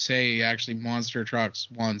didn't say actually monster trucks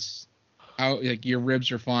once. How, like, your ribs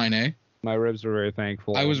are fine, eh? My ribs were very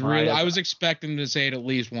thankful. I was expecting to say it at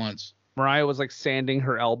least once. Mariah was like sanding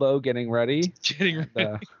her elbow, getting ready.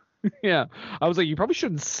 Yeah. I was like, you probably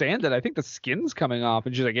shouldn't sand it. I think the skin's coming off.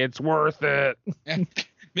 And she's like, it's worth it.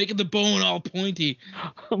 Making the bone all pointy.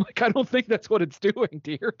 I'm like, I don't think that's what it's doing,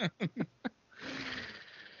 dear.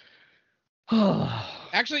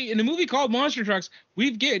 Actually, in a movie called Monster Trucks,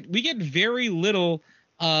 we get very little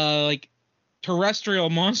like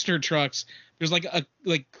terrestrial monster trucks. There's like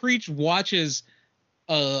Creech watches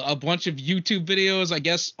a bunch of YouTube videos, I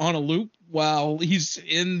guess, on a loop while he's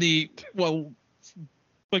in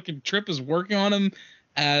fucking Trip is working on him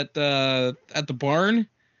at the barn.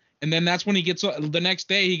 And then that's when the next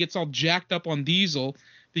day he gets all jacked up on diesel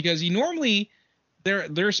because he normally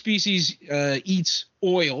their species eats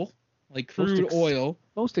oil, like crude oil.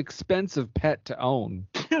 Most expensive pet to own.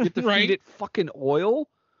 You have to right? feed it fucking oil.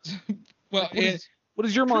 Well, what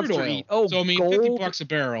does your monster eat? Oh, so I mean, gold? $50 a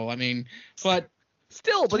barrel. I mean, but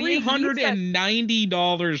still, but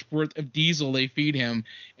 $390 worth of diesel they feed him,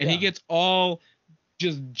 and he gets all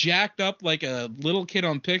just jacked up like a little kid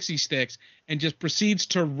on pixie sticks, and just proceeds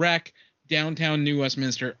to wreck downtown New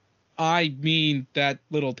Westminster. I mean, that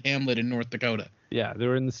little hamlet in North Dakota. Yeah,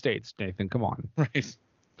 they're in the States, Nathan. Come on. Right.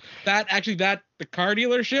 The car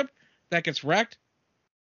dealership that gets wrecked,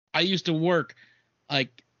 I used to work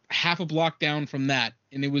like half a block down from that,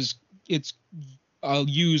 and it's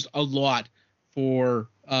used a lot for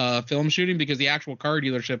film shooting because the actual car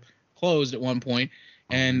dealership closed at one point,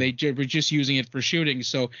 and they were just using it for shooting.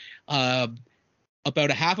 So about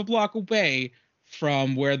a half a block away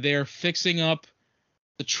from where they're fixing up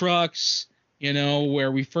the trucks,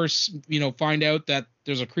 where we first, find out that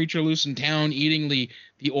there's a creature loose in town eating the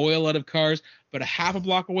oil out of cars. But a half a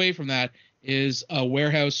block away from that is a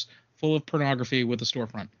warehouse full of pornography with a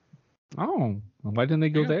storefront. Oh, why didn't they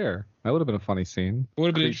go there? That would have been a funny scene. It would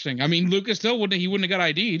have been interesting. I mean, Lucas still wouldn't have got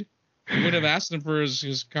ID'd. He wouldn't have asked him for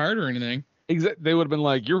his card or anything. Exactly. They would have been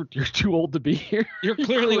like, you're too old to be here. You're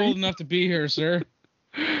clearly old enough to be here, sir.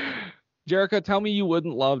 Jerika, tell me you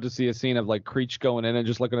wouldn't love to see a scene of like Creech going in and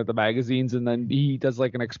just looking at the magazines, and then he does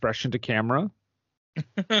like an expression to camera.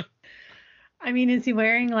 I mean, is he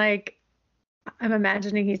wearing like? I'm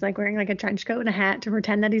imagining he's like wearing like a trench coat and a hat to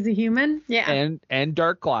pretend that he's a human. Yeah. And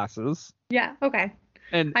dark glasses. Yeah. Okay.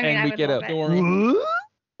 And we get a door.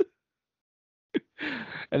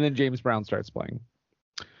 And then James Brown starts playing.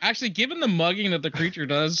 Actually, given the mugging that the Creech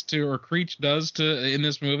does in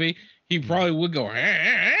this movie, he probably would go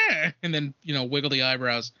and then wiggle the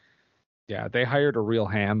eyebrows. Yeah, they hired a real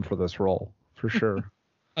ham for this role for sure.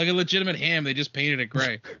 Like a legitimate ham, they just painted it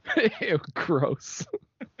gray. Ew, gross.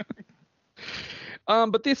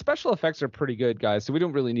 But the special effects are pretty good, guys, so we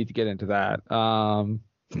don't really need to get into that.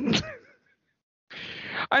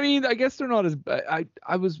 I mean, I guess they're not as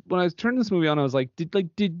I was when I was turning this movie on, I was like,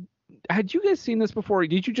 had you guys seen this before?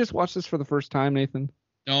 Did you just watch this for the first time, Nathan?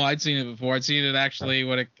 No, I'd seen it before. I'd seen it actually.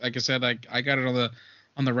 Like I said, I got it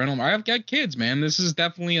on the rental. I've got kids, man. This is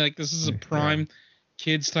definitely a prime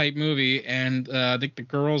kids type movie, and I think the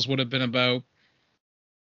girls would have been about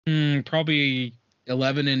probably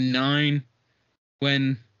 11 and 9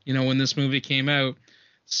 when this movie came out.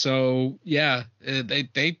 So yeah,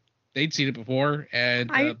 they'd seen it before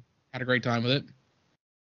and had a great time with it.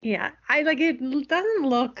 Yeah, it doesn't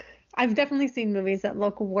look. I've definitely seen movies that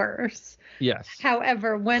look worse. Yes.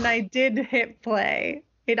 However, when I did hit play,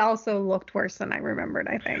 it also looked worse than I remembered,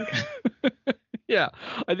 I think. Yeah.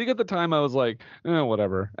 I think at the time I was like,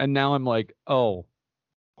 whatever. And now I'm like, oh,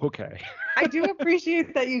 okay. I do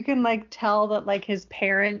appreciate that you can tell that his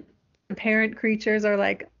parent creatures are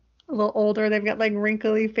a little older. They've got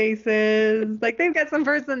wrinkly faces. They've got some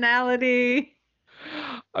personality.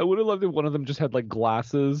 I would have loved if one of them just had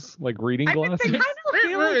glasses, reading glasses. I kind of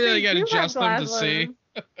feel like you gotta adjust them to see.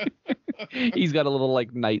 He's got a little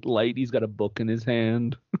night light. He's got a book in his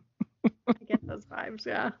hand. I get those vibes,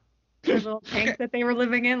 yeah. The little tank that they were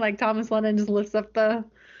living in, Thomas Lennon just lifts up the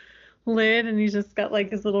lid and he's just got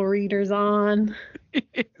his little readers on.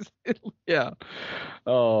 Yeah.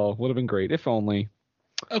 Oh, would have been great if only.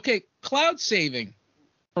 Okay, cloud saving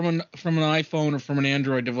from an iPhone or from an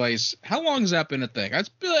Android device. How long has that been a thing?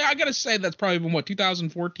 I gotta say that's probably been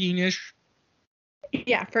 2014-ish.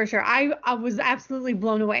 Yeah, for sure. I was absolutely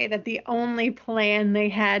blown away that the only plan they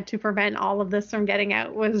had to prevent all of this from getting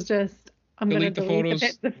out was just delete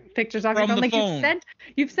the pictures off your phone.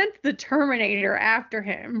 You've sent the Terminator after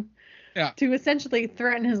him. Yeah. To essentially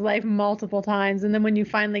threaten his life multiple times, and then when you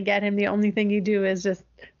finally get him, the only thing you do is just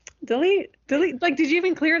delete. Did you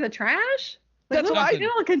even clear the trash? That's what I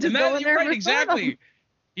can just go in there. Right, exactly.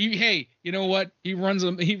 You know what? He runs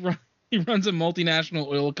He runs a multinational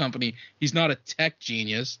oil company. He's not a tech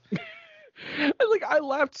genius. I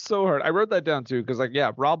laughed so hard. I wrote that down too because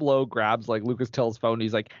Rob Lowe grabs Lucas Tell's phone.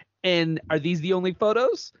 He's like, and are these the only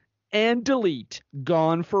photos? And delete,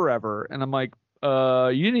 gone forever. And I'm like,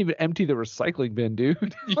 you didn't even empty the recycling bin,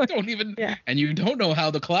 dude. You don't even, and you don't know how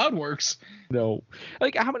the cloud works. No,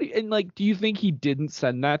 how many? And do you think he didn't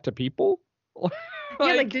send that to people?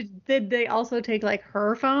 Did they also take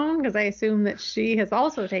her phone? Because I assume that she has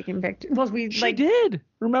also taken pictures. Well, she did.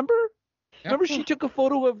 Remember? Yep. Remember, she took a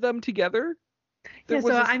photo of them together.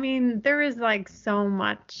 I mean, there is so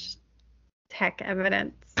much tech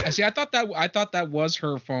evidence. See, I thought that was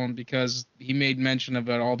her phone because he made mention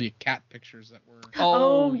about all the cat pictures that were.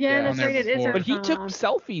 Oh yeah, that's right. It is her But he phone. took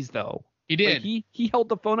selfies though. He did. He held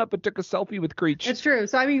the phone up and took a selfie with Creech. It's true.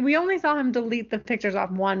 So I mean, we only saw him delete the pictures off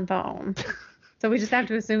one phone. So we just have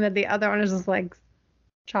to assume that the other one is just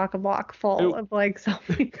chock-a-block full of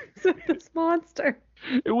selfies with this monster.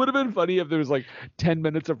 It would have been funny if there was 10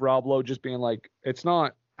 minutes of Rob Lowe just being it's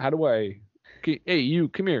not. How do I? Hey, you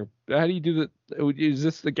come here. How do you do that? Is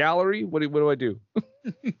this the gallery? What do I do?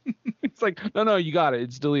 It's no, you got it.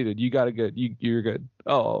 It's deleted. You got it good. You're good.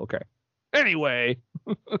 Oh, okay. Anyway.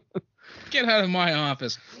 Get out of my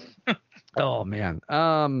office. Oh man.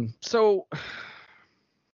 So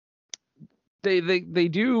they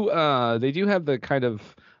do have the kind of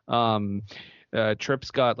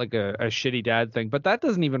Tripp's got a shitty dad thing, but that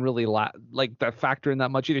doesn't even really that factor in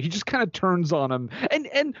that much either. He just kind of turns on him.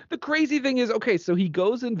 And the crazy thing is, okay, so he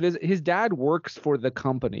goes and visit his dad works for the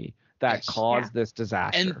company that caused this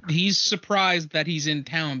disaster. And he's surprised that he's in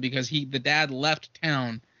town because the dad left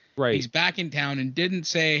town. Right. He's back in town and didn't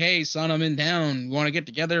say, "Hey son, I'm in town. You want to get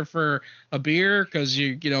together for a beer cuz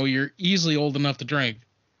you're easily old enough to drink."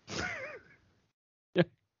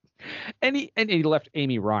 And he left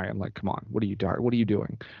Amy Ryan. Come on, what are you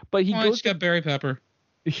doing? But he goes to Barry Pepper.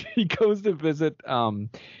 He goes to visit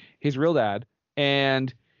his real dad,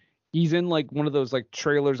 and he's in one of those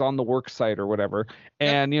trailers on the work site or whatever.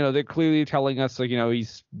 And they're clearly telling us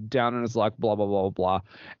he's down in his luck, blah blah blah blah.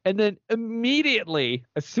 And then immediately,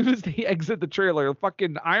 as soon as they exit the trailer,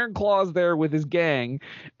 fucking Iron Claw's there with his gang,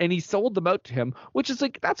 and he sold them out to him, which is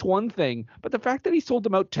that's one thing. But the fact that he sold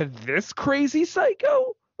them out to this crazy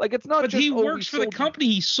psycho. It's not. But he works for the company.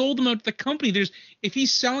 He sold them out to the company. If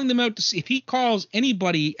he's selling them out if he calls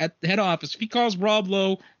anybody at the head office, if he calls Rob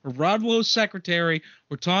Lowe or Rob Lowe's secretary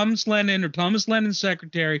or Thomas Lennon or Thomas Lennon's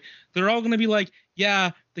secretary, they're all going to be yeah,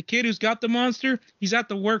 the kid who's got the monster, he's at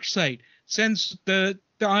the work site. Sends the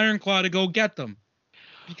Iron Claw to go get them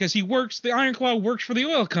because the Iron Claw works for the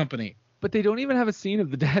oil company. But they don't even have a scene of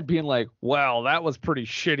the dad being well, that was pretty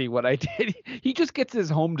shitty what I did. He just gets his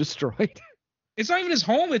home destroyed. It's not even his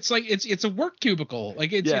home. It's it's a work cubicle.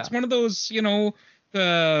 It's one of those,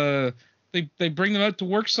 they bring them out to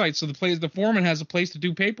work sites so the foreman has a place to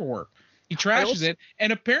do paperwork. He trashes it,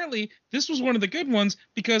 and apparently this was one of the good ones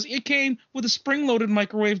because it came with a spring-loaded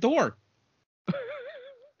microwave door.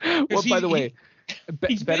 Well, by the way,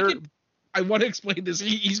 I want to explain this.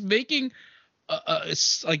 He's making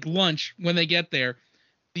lunch when they get there.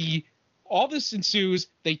 All this ensues.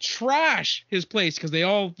 They trash his place because they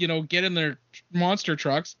all, get in their monster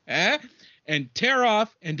trucks and tear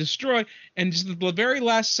off and destroy. And just the very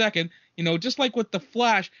last second, just like with the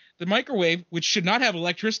Flash, the microwave, which should not have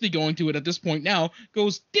electricity going to it at this point now,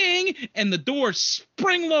 goes ding, and the door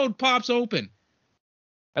spring load pops open.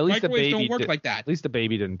 At least microwaves don't work like that. At least the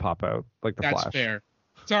baby didn't pop out like the Flash. That's fair.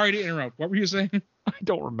 Sorry to interrupt. What were you saying? I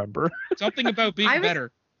don't remember. Something about being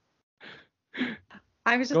better.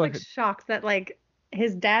 I was just shocked that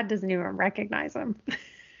his dad doesn't even recognize him.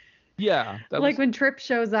 Yeah. When Tripp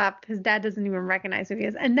shows up, his dad doesn't even recognize who he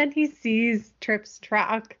is. And then he sees Tripp's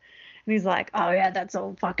truck and he's like, "Oh yeah, that's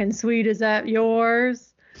so fucking sweet. Is that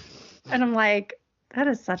yours?" And I'm like, that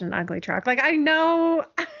is such an ugly truck. I know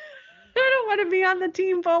I don't want to be on the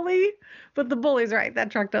team bully, but the bully's right. That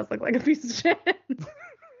truck does look like a piece of shit.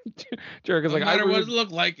 Jerika's no matter what it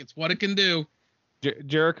looked like, it's what it can do.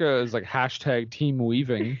 Jerika is hashtag team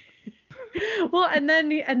weaving. Well, and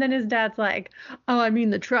then his dad's like, "Oh, I mean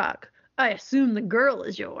the truck. I assume the girl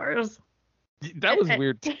is yours." That was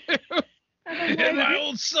weird too. And my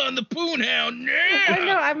old son, the Poonhound. Yeah. I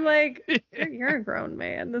know. I'm like, you're a grown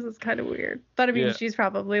man. This is kind of weird. But I mean, she's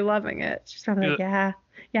probably loving it. She's probably like, yeah,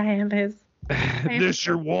 I am his. This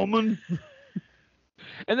your woman?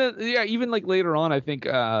 And then even later on, I think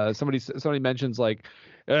somebody mentions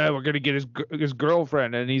we're gonna get his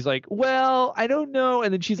girlfriend, and he's like, "Well, I don't know,"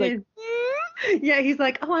 and then she's like, "Yeah," he's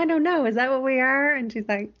like, "Oh, I don't know. Is that what we are?" And she's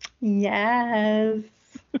like, "Yes,"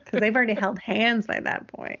 because they've already held hands by that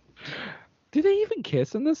point. Do they even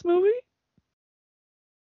kiss in this movie?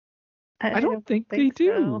 I don't think they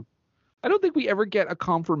do. So. I don't think we ever get a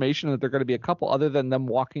confirmation that they're going to be a couple other than them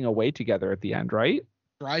walking away together at the end, right?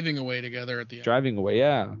 Driving away together at the end. Driving away,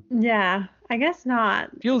 yeah. Yeah, I guess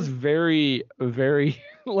not. Feels very, very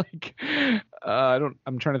like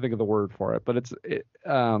I'm trying to think of the word for it, but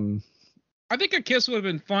I think a kiss would have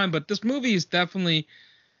been fine, but this movie is definitely,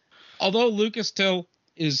 although Lucas Till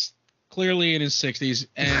is clearly in his 60s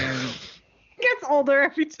and gets older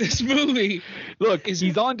every time. This movie, look,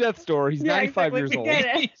 he's on death's door. He's 95 years old.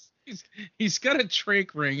 He's got a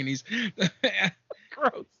trach ring and he's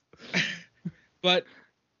gross. But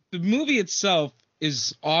the movie itself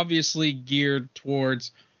is obviously geared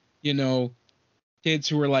towards, kids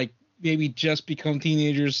who are like maybe just become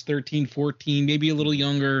teenagers, 13, 14, maybe a little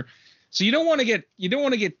younger. So you don't want to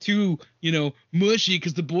get too, mushy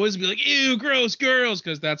because the boys will be like, ew, gross girls,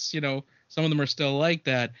 because that's, some of them are still like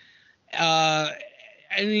that. I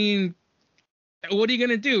mean, what are you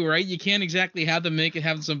gonna do, right? You can't exactly have them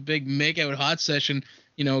have some big makeout hot session,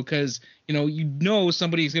 because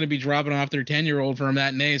somebody's gonna be dropping off their 10-year-old for a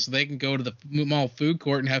matinee, so they can go to the mall food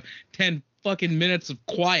court and have 10 fucking minutes of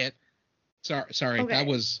quiet. Sorry, okay. That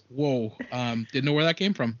was whoa. Didn't know where that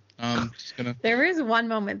came from. Just gonna. There is one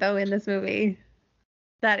moment though in this movie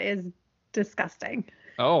that is disgusting.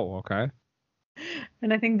 Oh, okay.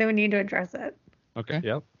 And I think that we need to address it. Okay.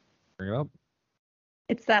 Yep. Bring it up.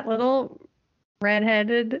 It's that little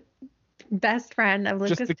redheaded best friend of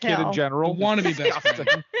Lucas Till. Just the kid in general. Wannabe best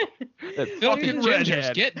friend. That fucking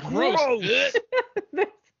gingers get gross.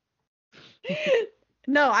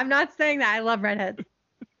 No, I'm not saying that. I love redheads,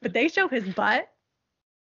 but they show his butt.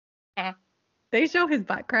 They show his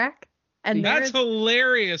butt crack, and that's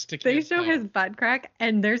hilarious to kids. They show his butt crack,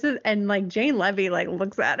 and and Jane Levy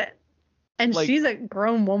looks at it, and she's a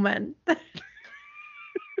grown woman,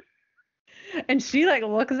 and she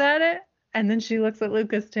looks at it, and then she looks at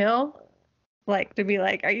Lucas Till, to be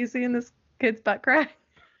like, "Are you seeing this kid's butt crack?"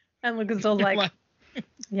 And Lucas Till's like,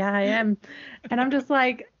 "Yeah, I am," and I'm just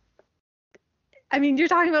like. I mean, you're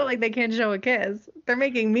talking about they can't show a kiss. They're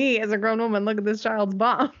making me, as a grown woman, look at this child's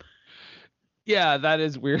bum. Yeah, that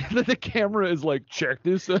is weird. The camera is like, check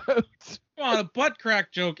this out. Well, the butt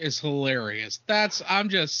crack joke is hilarious. I'm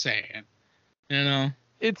just saying.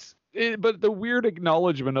 But the weird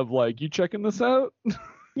acknowledgement of you checking this out?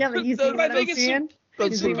 Yeah, you see what I'm seeing?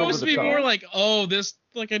 It's supposed to be more like, oh, this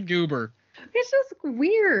fucking goober. It's just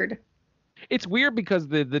weird. It's weird because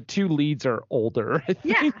the two leads are older, I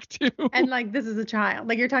think, too. And this is a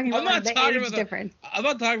child. You're talking about the age difference. I'm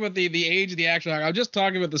not talking about the age of the action. I'm just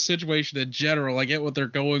talking about the situation in general. I get what they're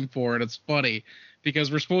going for, and it's funny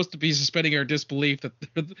because we're supposed to be suspending our disbelief that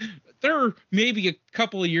they're maybe a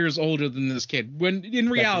couple of years older than this kid, when in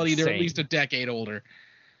reality they're at least a decade older.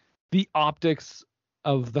 The optics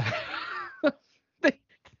of that.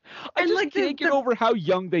 I just can't get over how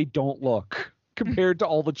young they don't look. Compared to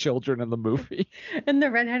all the children in the movie. And the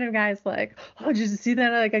redheaded guy's like, oh, did you see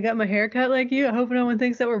that? I got my hair cut like you. I hope no one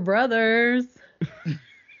thinks that we're brothers.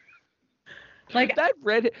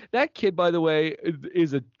 That kid, by the way,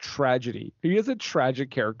 is a tragedy. He has a tragic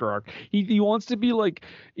character arc. He wants to be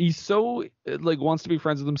he's so wants to be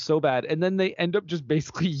friends with him so bad, and then they end up just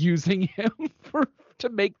basically using him to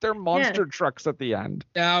make their monster trucks at the end.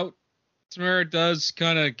 Now, Samara does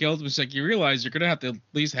kind of guilt him. It's you realize you're gonna have to at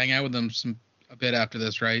least hang out with them a bit after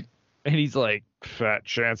this, right? And he's like, fat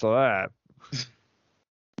chance of that.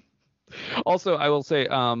 Also, I will say,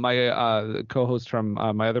 my co-host from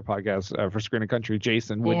my other podcast for Screen and Country,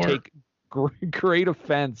 Jason, would take great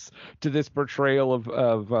offense to this portrayal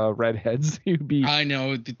of redheads. He'd be I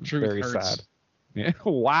know the truth very hurts. sad. Yeah.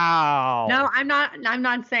 Wow. No, I'm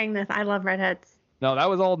not saying this. I love redheads. No, that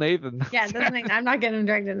was all Nathan. Yeah, I'm not getting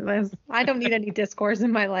dragged into this. I don't need any discourse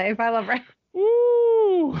in my life. I love redheads.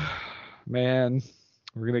 Woo. Man,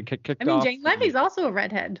 we're gonna kick off. I mean, Jane Levy's also a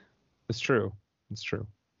redhead. It's true.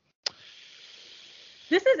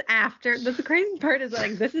 This is after. The crazy part is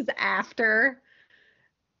this is after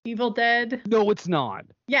Evil Dead. No, it's not.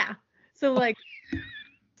 Yeah. So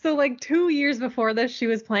 2 years before this, she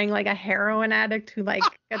was playing a heroin addict who gets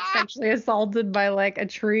sexually assaulted by a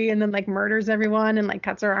tree and then murders everyone and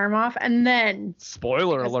cuts her arm off, and then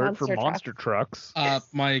spoiler alert for Monster Trucks.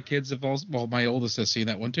 My kids have also, my oldest has seen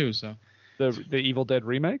that one too. So the Evil Dead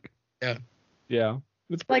remake. Yeah,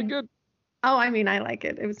 it's pretty good. Oh, I mean, I like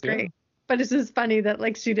it. It was great, but it's just funny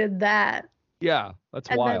that she did that. Yeah, that's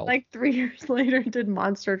and wild. Then 3 years later, did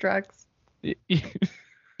Monster Trucks.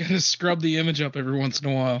 Gotta scrub the image up every once in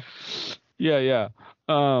a while. Yeah.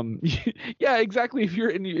 Yeah, exactly. If you're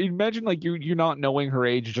imagine like you're not knowing her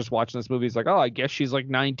age, just watching this movie, it's like, oh, I guess she's like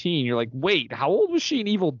 19. You're like, wait, how old was she in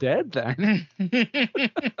Evil Dead then?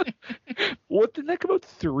 What did that come out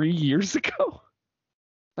 3 years ago?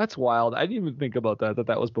 That's wild. I didn't even think about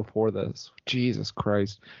that was before this. Jesus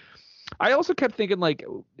Christ. I also kept thinking, like,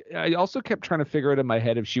 I also kept trying to figure it in my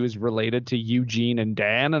head if she was related to Eugene and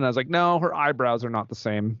Dan, and I was like, no, her eyebrows are not the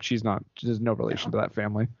same. She's not. There's no relation to that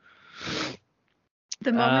family.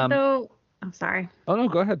 The moment though, I'm sorry. Oh no,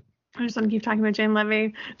 go ahead. I just want to keep talking about Jane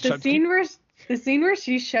Levy. The scene where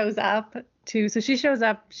she shows up to, so she shows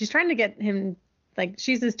up, she's trying to get him, like,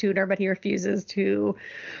 she's his tutor, but he refuses to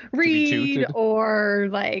read or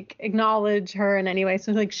like acknowledge her in any way.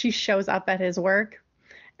 So like she shows up at his work.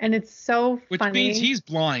 And it's so funny. Which means he's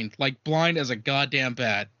blind, like blind as a goddamn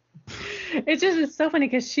bat. It's so funny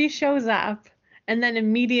because she shows up and then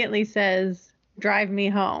immediately says, drive me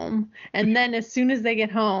home. And then as soon as they get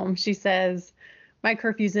home, she says, my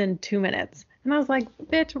curfew's in 2 minutes. And I was like,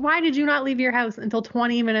 bitch, why did you not leave your house until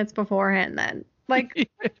 20 minutes beforehand then? Like,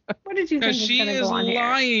 what did you think was going to go on here? She is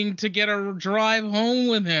lying to get a drive home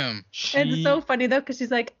with him. It's so funny, though, because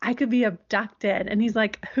she's like, I could be abducted. And he's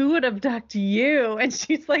like, who would abduct you? And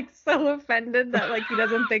she's, like, so offended that, like, he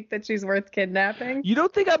doesn't think that she's worth kidnapping. You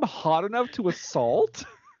don't think I'm hot enough to assault?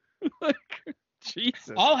 Like,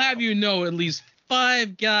 Jesus. I'll have you know at least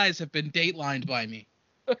 5 guys have been datelined by me.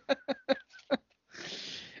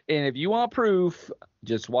 And if you want proof,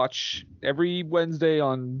 just watch every Wednesday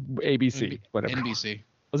on ABC. Whatever. NBC.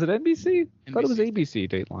 Was it NBC? I thought it was NBC. ABC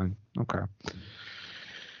Dateline. Okay.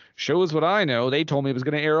 Shows what I know. They told me it was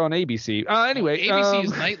going to air on ABC. Anyway. ABC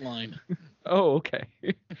is Nightline. Oh, okay.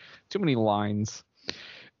 Too many lines.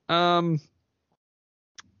 So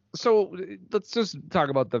let's just talk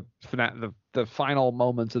about the final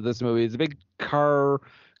moments of this movie. It's a big car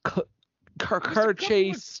chase, truck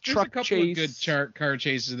chase. There's a couple of good car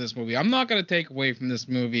chases in this movie. I'm not going to take away from this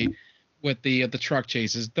movie with the truck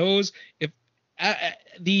chases. Those, if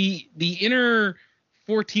the inner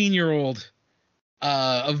 14-year-old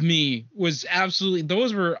of me was absolutely,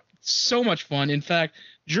 those were so much fun. In fact,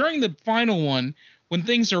 during the final one, when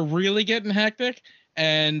things are really getting hectic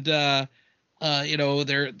and they're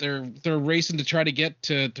racing to try to get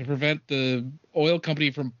to prevent the oil company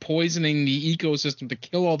from poisoning the ecosystem to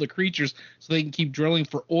kill all the creatures so they can keep drilling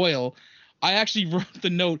for oil. I actually wrote the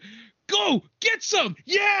note, go get some.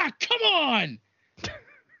 Yeah, come on.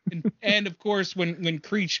 and of course, when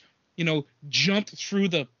Creech, jumped through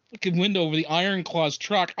the fucking window over the Iron Claw's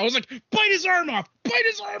truck, I was like, bite his arm off.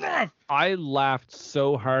 I laughed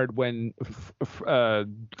so hard when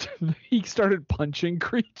he started punching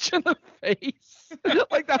Creech in the face.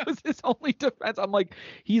 Like, that was his only defense. I'm like,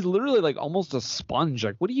 he's literally like almost a sponge.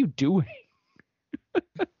 Like, what are you doing?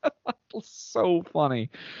 So funny.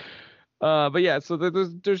 But yeah, so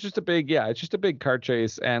there's just a big, it's just a big car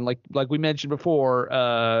chase, and like we mentioned before,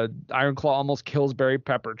 Iron Claw almost kills Barry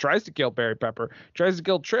Pepper, tries to kill Barry Pepper, tries to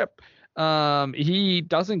kill Trip. He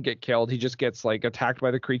doesn't get killed. He just gets like attacked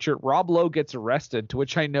by the creature. Rob Lowe gets arrested, to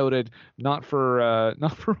which I noted not for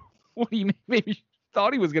what he maybe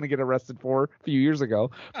thought he was going to get arrested for a few years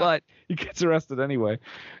ago, but he gets arrested anyway.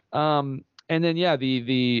 And then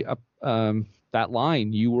that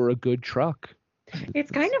line, "You were a good truck."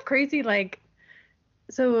 It's kind of crazy, like,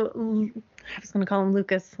 so I was going to call him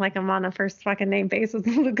Lucas, like I'm on a first fucking name basis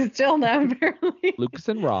with Lucas Jill now, apparently. Lucas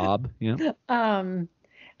and Rob, yeah.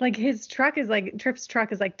 Like, his truck is like, Trip's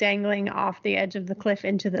truck is like dangling off the edge of the cliff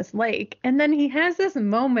into this lake. And then he has this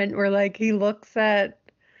moment where, like, he looks at,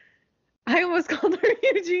 I almost called her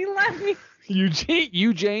Eugene Levy.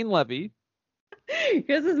 Eugene Levy. He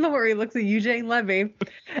has this moment where he looks at Eugene Levy,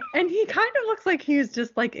 and he kind of looks like he's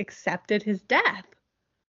just like accepted his death.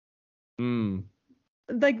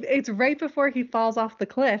 Like, it's right before he falls off the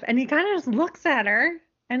cliff, and he kind of just looks at her,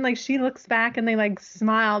 and like she looks back, and they like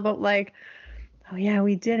smile, but like, oh yeah,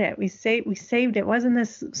 we did it, we saved it. Wasn't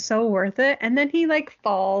this so worth it? And then he like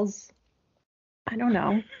falls, I don't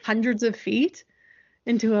know, hundreds of feet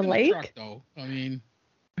into a lake. Truck, though. I mean.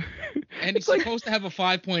 And he's supposed to have a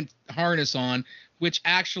 5-point harness on, which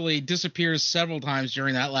actually disappears several times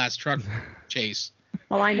during that last truck chase.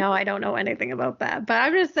 Well, I don't know anything about that, but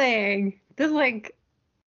I'm just saying, this like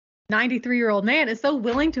 93-year-old man is so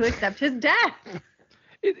willing to accept his death.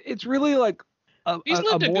 It's really like he's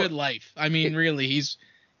lived a good life. I mean, really, he's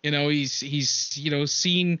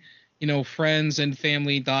seen friends and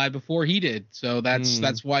family die before he did, so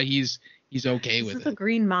that's why he's okay with it. Is this a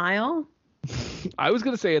Green Mile? I was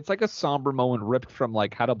gonna say it's like a somber moment ripped from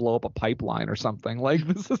like How to Blow Up a Pipeline or something. Like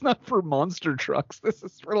this is not for monster trucks. This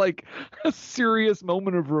is for like a serious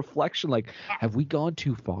moment of reflection. Like, have we gone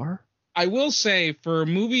too far? I will say for a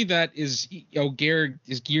movie that is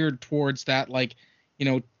geared towards that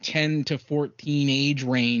 10 to 14 age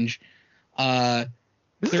range.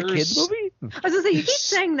 This is a kids movie? I was gonna say you keep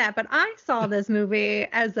saying that, but I saw this movie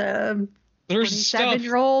as a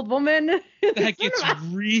 27-year-old woman that gets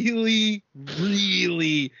really,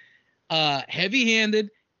 really heavy-handed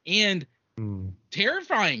and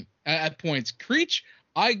terrifying at points. Creech,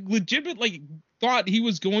 I legitimately thought he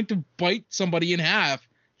was going to bite somebody in half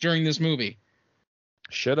during this movie.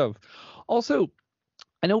 Should have. Also,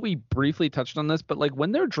 I know we briefly touched on this, but like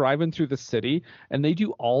when they're driving through the city and they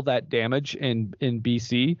do all that damage in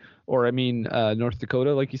BC, or I mean North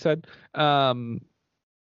Dakota, like you said,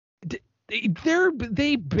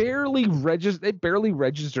 they barely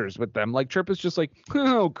registers with them. Like Trip is just like,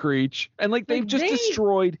 oh, Creech, and like they've just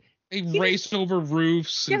destroyed. They raced over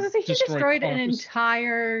roofs. Yeah, he destroyed an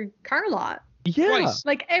entire car lot. Yeah, twice.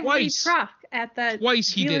 Like every truck at that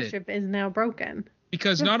dealership is now broken.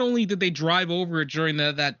 Because not only did they drive over it during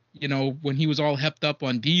that when he was all hepped up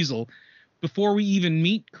on diesel, before we even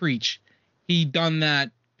meet Creech, he done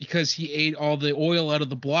that because he ate all the oil out of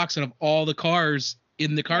the blocks out of all the cars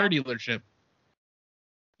in the car dealership.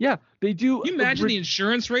 Yeah, they do. Can you imagine the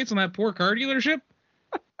insurance rates on that poor car dealership?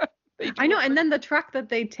 I know, and then the truck that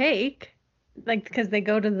they take, like because they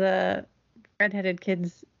go to the redheaded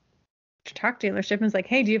kid's truck dealership and was like,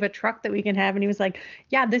 hey, do you have a truck that we can have? And he was like,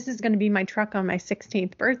 yeah, this is going to be my truck on my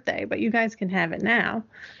 16th birthday, but you guys can have it now.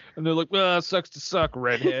 And they're like, well, sucks to suck,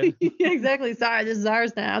 redhead. Yeah, exactly. Sorry, this is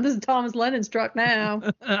ours now. This is Thomas Lennon's truck now.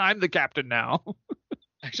 I'm the captain now.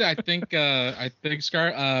 Actually, I think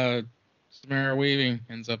Samara Weaving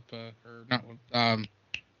ends up or not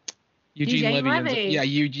Eugene Levy.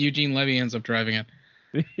 Eugene Levy ends up driving it.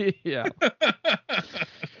 Yeah.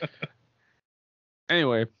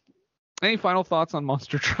 Anyway, any final thoughts on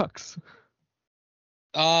monster trucks?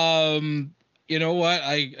 You know what?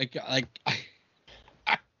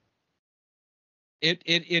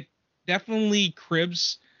 It definitely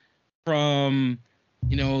cribs from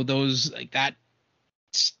those like that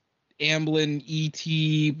Amblin,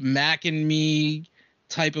 E.T., Mac and Me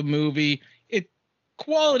type of movie. It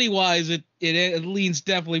quality wise, it leans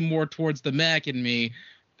definitely more towards the Mac and Me,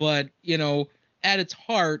 but at its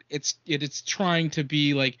heart, it's trying to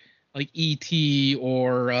be like E.T.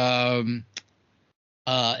 or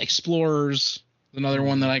Explorers, another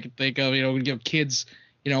one that I could think of. Give kids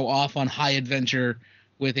off on high adventure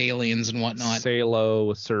with aliens and whatnot. Salo,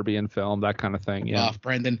 a Serbian film, that kind of thing. Yeah. Off,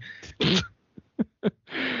 Brendan.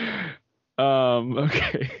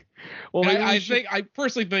 Okay. Well, I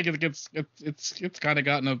personally think it's kind of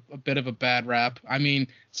gotten a bit of a bad rap. I mean,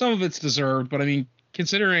 some of it's deserved, but I mean,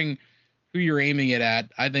 considering who you're aiming it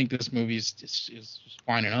at, I think this movie is just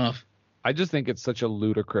fine enough. I just think it's such a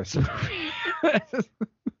ludicrous movie.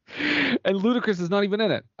 And Ludacris is not even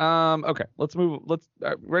in it. Okay, let's move.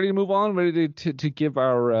 Ready to move on. Ready to give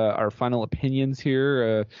our final opinions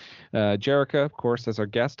here. Jerika, of course, as our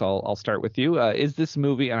guest. I'll start with you. Is this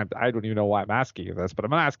movie? And I don't even know why I'm asking you this, but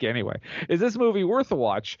I'm gonna ask you anyway. Is this movie worth a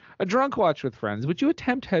watch? A drunk watch with friends? Would you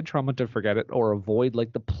attempt head trauma to forget it, or avoid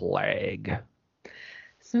like the plague?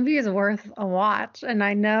 This movie is worth a watch, and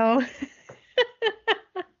I know.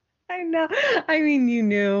 I know. I mean, you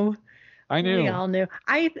knew. I knew. We all knew.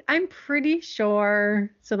 I'm pretty sure.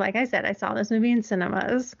 So like I said, I saw this movie in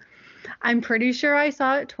cinemas. I'm pretty sure I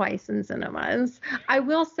saw it twice in cinemas. I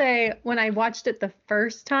will say when I watched it the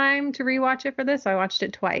first time to rewatch it for this, so I watched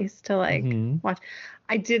it twice to watch.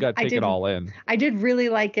 I did it all in. I did really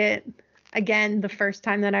like it again the first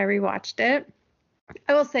time that I rewatched it.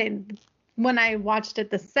 I will say when I watched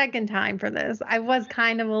it the second time for this, I was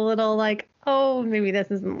kind of a little like, oh, maybe this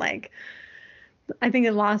isn't like. I think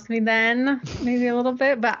it lost me then, maybe a little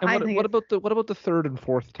bit, but what about the third and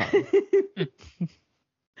fourth time?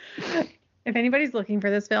 If anybody's looking for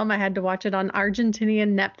this film, I had to watch it on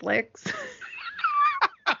Argentinian Netflix.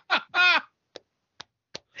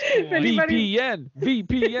 VPN.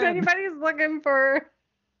 If anybody's looking for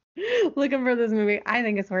this movie, I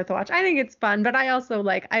think it's worth a watch. I think it's fun, but I also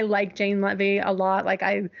I like Jane Levy a lot.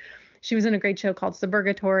 She was in a great show called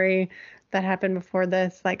Suburgatory that happened before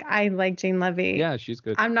this. I like Jane Levy. Yeah, she's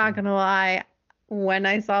good. I'm not gonna lie. When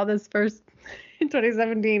I saw this first in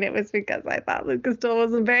 2017, it was because I thought Lucas still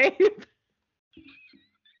was a babe.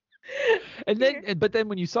 But then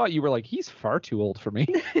when you saw it, you were like, he's far too old for me.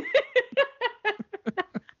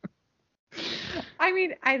 I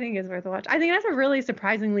mean, I think it's worth a watch. I think it has a really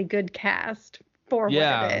surprisingly good cast for what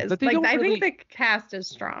it is. That they I think the cast is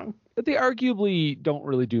strong. That they arguably don't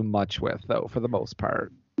really do much with, though, for the most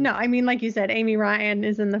part. No, I mean, like you said, Amy Ryan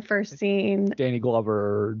is in the first scene. Danny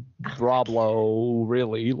Glover, Rob Lowe,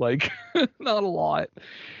 really, like, not a lot.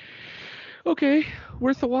 Okay,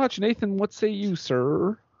 worth a watch. Nathan, what say you,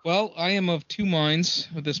 sir? Well, I am of two minds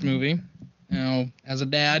with this movie. Now, as a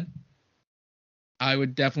dad, I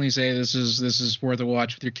would definitely say this is worth a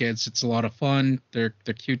watch with your kids. It's a lot of fun. They're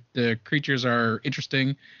cute. The creatures are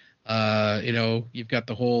interesting. You've got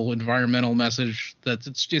the whole environmental message.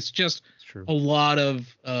 It's just a lot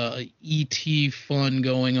of ET fun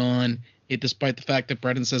going on. Despite the fact that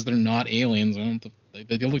Brendan says they're not aliens,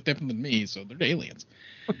 they look different than me, so they're aliens.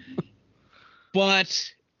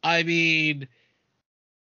 But I mean,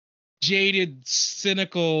 jaded,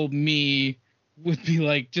 cynical me would be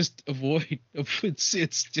like, just avoid.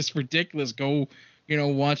 It's just ridiculous. Go,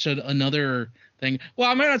 watch another thing. Well,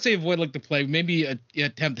 I might not say avoid like the plague. Maybe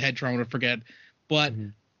attempt head trauma to forget. But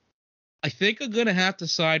I think I'm gonna have to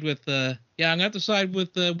side with I'm gonna have to side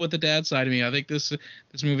with the dad side of me. I think this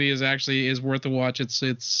movie is worth a watch. I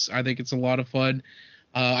think it's a lot of fun.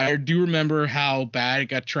 I do remember how bad it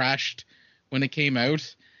got trashed when it came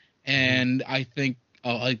out, and I think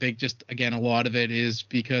just again a lot of it is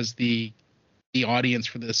because the audience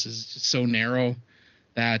for this is just so narrow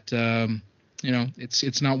that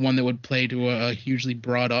it's not one that would play to a hugely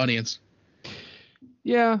broad audience.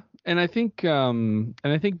 Yeah, and I think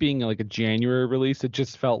being like a January release, it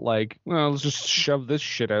just felt like, well, let's just shove this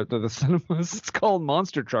shit out to the cinemas. It's called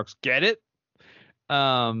Monster Trucks. Get it? So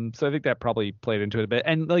I think that probably played into it a bit,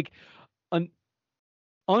 and like an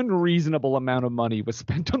unreasonable amount of money was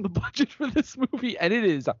spent on the budget for this movie, and it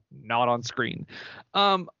is not on screen.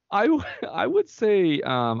 I would say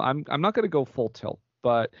I'm not going to go full tilt,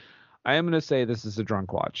 but I am going to say this is a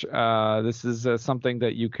drunk watch. This is something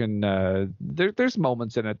that you can. There's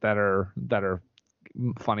moments in it that are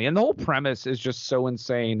funny, and the whole premise is just so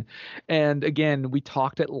insane. And again, we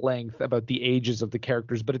talked at length about the ages of the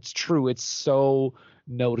characters, but it's true. It's so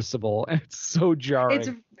noticeable and it's so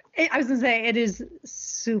jarring. I was gonna say it is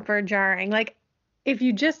super jarring. Like, if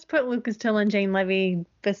you just put Lucas Till and Jane Levy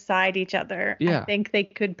beside each other, I think they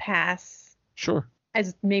could pass. Sure.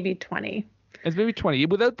 As maybe 20. As maybe 20,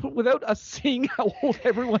 without us seeing how old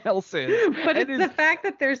everyone else is. But it's the fact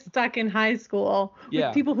that they're stuck in high school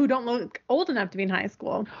with people who don't look old enough to be in high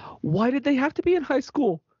school. Why did they have to be in high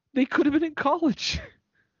school? They could have been in college.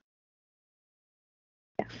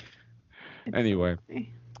 Yeah. Anyway.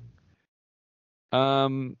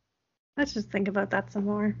 Let's just think about that some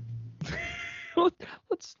more.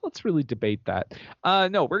 Let's really debate that.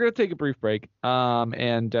 No, we're gonna take a brief break.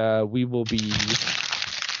 And we will be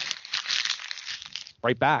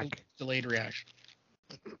right back. Delayed reaction.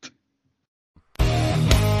 What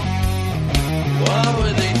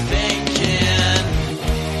were they thinking?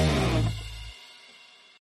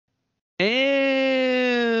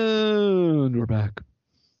 And we're back.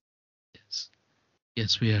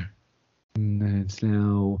 Yes, we are. And it's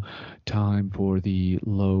now time for the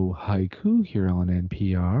low haiku here on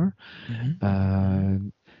NPR. Mm-hmm.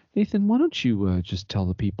 Nathan, why don't you just tell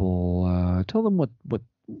the people, tell them what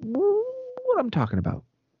I'm talking about.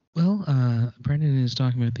 Well, Brendan is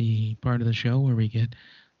talking about the part of the show where we get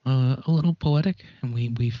a little poetic and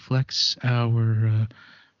we flex our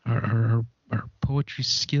poetry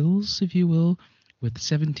skills, if you will, with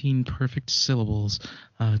 17 perfect syllables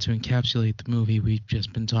to encapsulate the movie we've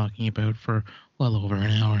just been talking about for well over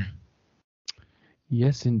an hour.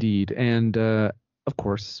 Yes, indeed. And, of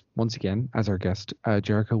course, once again, as our guest,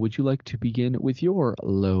 Jerika, would you like to begin with your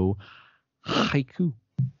low haiku?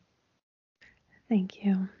 Thank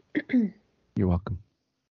you. You're welcome.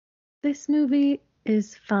 This movie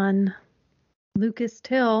is fun. Lucas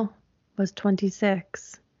Till was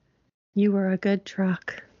 26. You were a good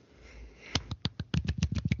truck.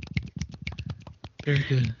 Very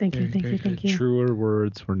good. Thank you. Truer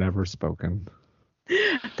words were never spoken.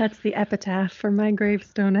 That's the epitaph for my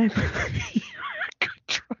gravestone. You're a good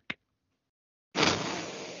truck.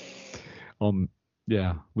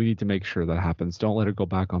 Yeah, we need to make sure that happens. Don't let her go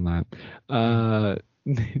back on that.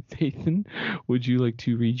 Nathan, would you like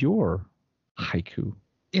to read your haiku?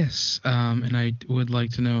 Yes, and I would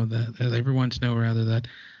like to know that everyone to know rather that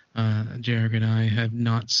Jerika and I have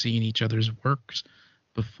not seen each other's works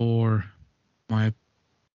before my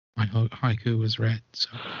haiku was read. So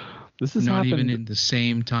this has not happened, even in the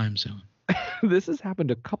same time zone. This has happened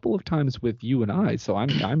a couple of times with you and I, so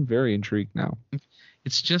I'm very intrigued now.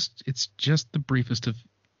 It's just the briefest of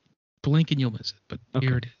blink and you'll miss it, but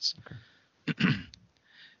here it is. Okay.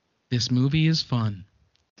 This movie is fun.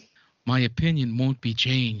 My opinion won't be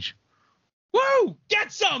changed. Woo!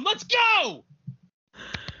 Get some! Let's go!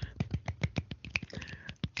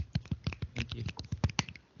 Thank you.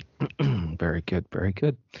 Very good, very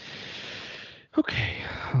good. Okay,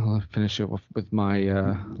 I'll finish it with my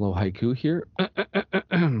low haiku here.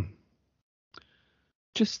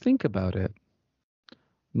 Just think about it.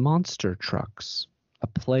 Monster trucks, a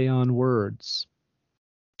play on words.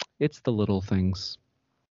 It's the little things.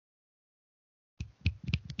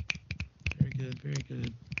 Very good, very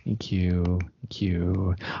good. Thank you. Thank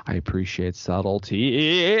you. I appreciate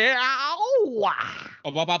subtlety.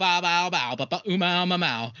 Well,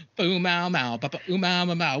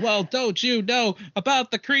 don't you know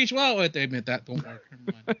about the creature? Well, wait, they admit that. Don't work.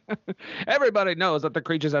 Never mind. Everybody knows that the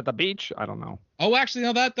creature's at the beach. I don't know. Oh, actually,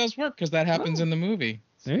 no, that does work because that happens in the movie.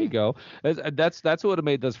 There you go. That's what would have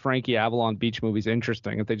made those Frankie Avalon beach movies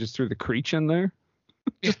interesting if they just threw the creature in there.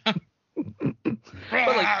 Yeah. But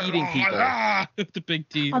like eating people. The big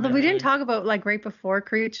teeth. Although we didn't talk about like right before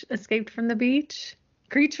Creech escaped from the beach.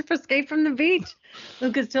 Creech escaped from the beach.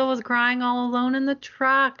 Lucas still was crying all alone in the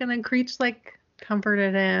truck, and then Creech like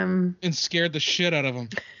comforted him and scared the shit out of him.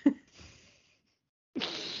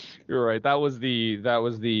 You're right. That was the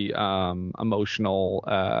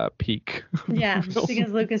emotional peak. Yeah,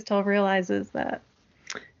 because Lucas still realizes that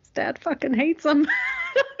his dad fucking hates him.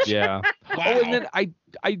 Yeah. Wow. Oh, and then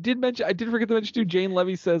I did forget to mention too. Jane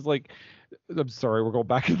Levy says like, I'm sorry, we're going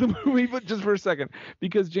back to the movie, but just for a second,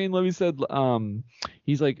 because Jane Levy said,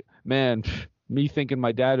 he's like, man, me thinking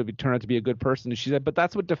my dad would turn out to be a good person. And she said, but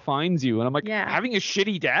that's what defines you. And I'm like, having a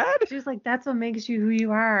shitty dad? She was like, that's what makes you who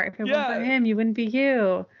you are. If it weren't for him, you wouldn't be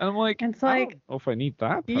you. And I'm like, it's like, I don't know if I need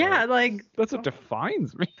that part. Yeah, like that's what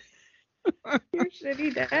defines me. Your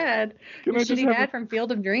shitty dad. Your shitty dad from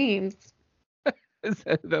Field of Dreams. Is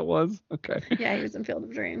that was? Okay. Yeah, he was in Field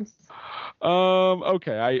of Dreams.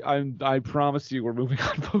 Okay. I promise you we're moving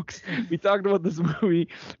on, folks. We talked about this movie.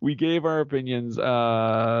 We gave our opinions.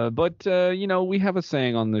 But we have a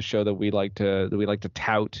saying on the show that we like to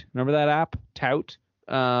tout. Remember that app? Tout?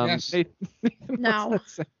 Yes. No.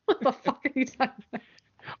 What the fuck are you talking about?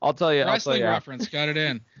 I'll tell you. Wrestling reference. Got it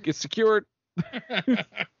in. Get secured.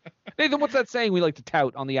 Nathan, what's that saying we like to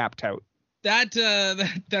tout on the app tout? That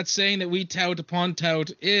saying that we tout upon tout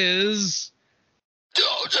is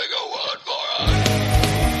don't take a word for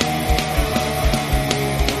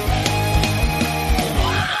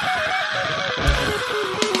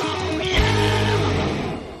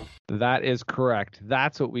it. That is correct.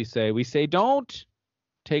 That's what we say. We say don't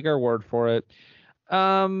take our word for it.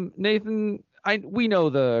 Nathan, we know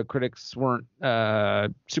the critics weren't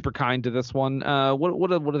super kind to this one.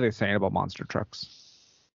 What are they saying about monster trucks?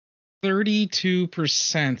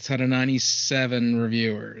 32% out of 97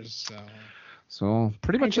 reviewers. So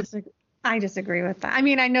pretty much. I disagree with that. I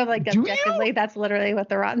mean, I know like objectively that's literally what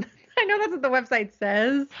the Rotten. I know that's what the website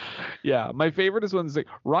says. Yeah, my favorite is when it's like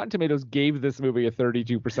Rotten Tomatoes gave this movie a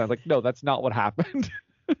 32%. Like, no, that's not what happened.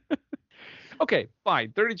 Okay, fine,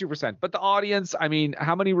 32%. But the audience, I mean,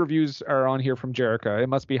 how many reviews are on here from Jerika? It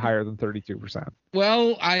must be higher than 32%.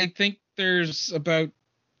 Well, I think there's about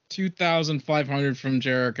 2,500 from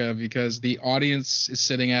Jerika because the audience is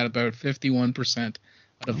sitting at about 51% out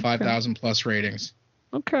of 5,000 plus ratings.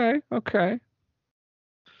 Okay. But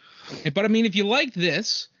I mean, if you like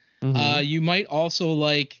this, you might also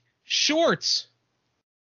like Shorts.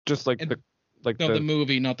 Just like the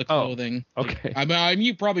movie, not the clothing. Oh, okay. I mean,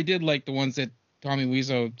 you probably did like the ones that Tommy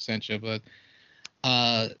Wiseau sent you, but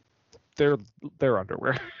they're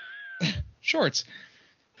underwear. Shorts.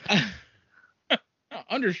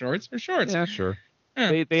 Undershorts or shorts. Yeah, sure.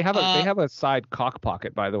 They have a side cock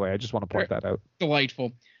pocket, by the way. I just want to point that out.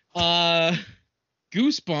 Delightful.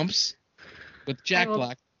 Goosebumps with Jack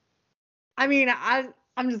Black. I mean,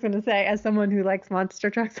 I'm just gonna say, as someone who likes monster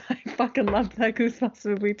trucks, I fucking love that Goosebumps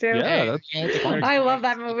movie too. Yeah, that's I love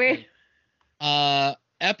that movie.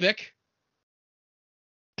 Epic.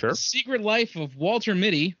 Sure. The Secret Life of Walter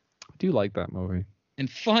Mitty. I do like that movie. And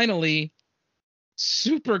finally,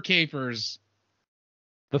 Super Capers.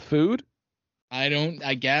 The food? I don't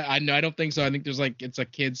think so. I think it's a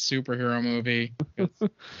kid's superhero movie.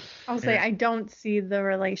 I'll say I don't see the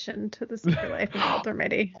relation to the Secret Life of Walter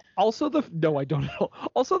Mitty. Also I don't know.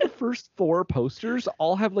 Also, the first 4 posters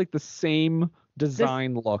all have like the same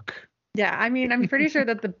design look. Yeah, I mean, I'm pretty sure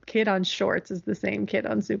that the kid on Shorts is the same kid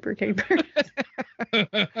on Super Capers.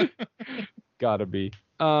 Gotta be.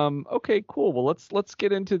 Okay, cool. Well, let's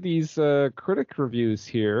get into these critic reviews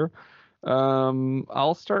here.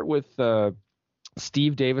 I'll start with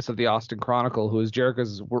Steve Davis of the Austin Chronicle, who is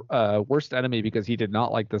Jerika's worst enemy because he did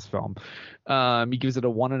not like this film. He gives it a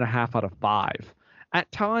 1.5 out of 5. At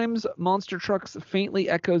times, Monster Trucks faintly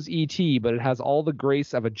echoes E.T., but it has all the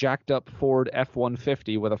grace of a jacked-up Ford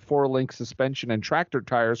F-150 with a 4-link suspension and tractor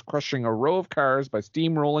tires crushing a row of cars by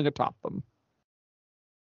steamrolling atop them.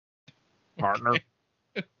 Partner.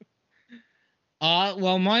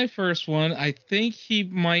 Well, my first one, I think there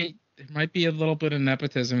might be a little bit of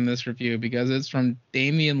nepotism in this review because it's from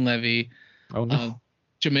Damian Levy,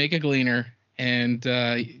 Jamaica Gleaner, and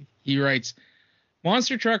he writes,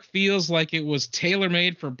 Monster Truck feels like it was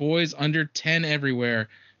tailor-made for boys under 10 everywhere.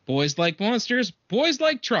 Boys like monsters, boys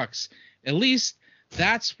like trucks. At least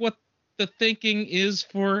that's what the thinking is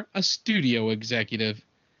for a studio executive.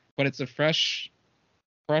 But it's a fresh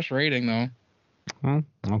rating, though.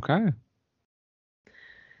 Okay.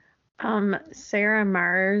 Sarah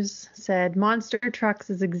Mars said, Monster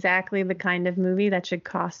Trucks is exactly the kind of movie that should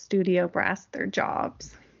cost studio brass their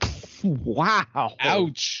jobs. Wow.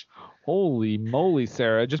 Ouch. Holy moly,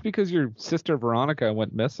 Sarah. Just because your sister Veronica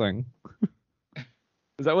went missing.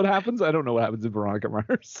 Is that what happens? I don't know what happens in Veronica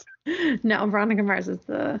Mars. No, Veronica Mars is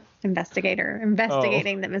the investigator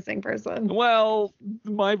investigating the missing person. Well,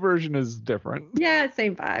 my version is different. Yeah,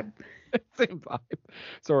 same vibe. Same vibe.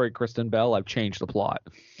 Sorry, Kristen Bell. I've changed the plot.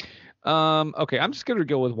 Okay, I'm just going to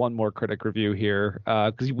go with one more critic review here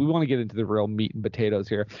because we want to get into the real meat and potatoes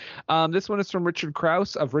here. This one is from Richard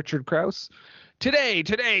Krause of Richard Krause. Today,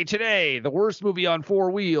 the worst movie on 4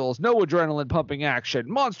 wheels, no adrenaline pumping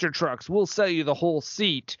action. Monster Trucks will sell you the whole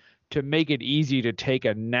seat to make it easy to take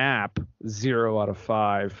a nap. 0 out of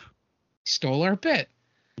 5. He stole our bit.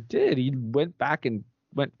 He did. He went back and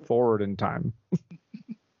went forward in time.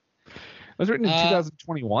 It was written in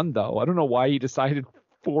 2021, though. I don't know why he decided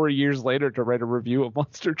 4 years later to write a review of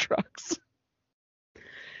Monster Trucks.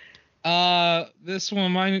 This one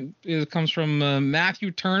of mine comes from Matthew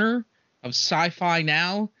Turner of Sci-Fi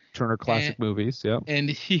Now. Turner Classic Movies, yeah. And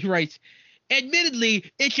he writes,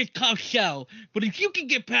 admittedly, it's a tough sell, but if you can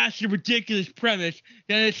get past the ridiculous premise,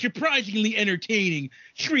 then it's surprisingly entertaining.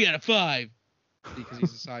 3 out of 5. Because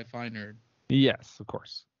he's a sci-fi nerd. Yes, of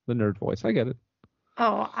course. The nerd voice. I get it.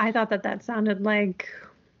 Oh, I thought that sounded like...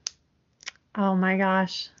 Oh my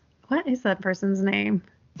gosh. What is that person's name?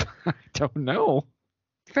 I don't know.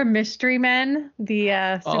 From Mystery Men, the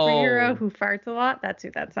superhero who farts a lot. That's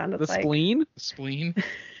who that sounded like. The Spleen?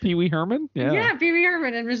 Pee Wee Herman? Yeah, Pee Wee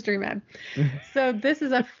Herman and Mystery Men. So this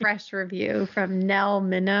is a fresh review from Nell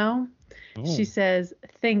Minnow. She says,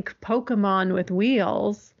 think Pokemon with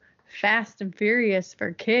wheels, Fast and Furious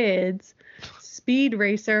for kids, Speed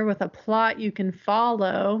Racer with a plot you can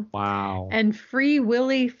follow. Wow. And Free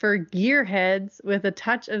Willy for gearheads with a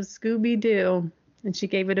touch of Scooby-Doo. And she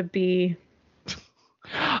gave it a B.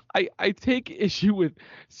 I take issue with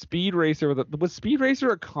Speed Racer. Was Speed Racer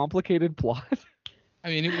a complicated plot? I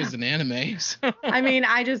mean, it was an anime. So. I mean,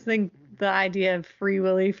 I just think the idea of Free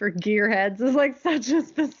Willy for gearheads is like such a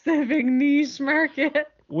specific niche market.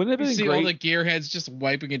 Wouldn't it see all the gearheads just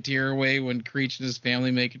wiping a tear away when Creech and his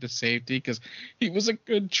family make it to safety because he was a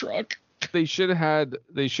good truck? They should have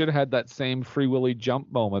had that same Free Willy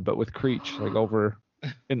jump moment, but with Creech like over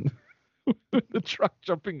in the truck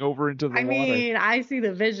jumping over into the water. I mean, I see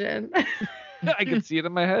the vision. I can see it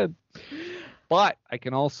in my head. But I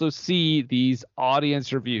can also see these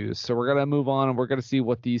audience reviews. So we're going to move on and we're going to see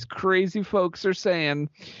what these crazy folks are saying.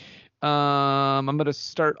 I'm going to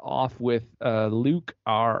start off with Luke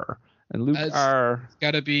R. And Luke R. It's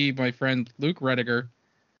got to be my friend Luke Rediger.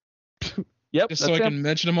 Yep. Just so I can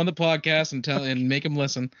mention him on the podcast and make him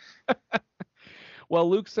listen. Well,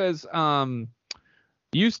 Luke says,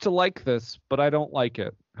 used to like this, but I don't like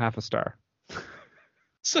it. 0.5 star.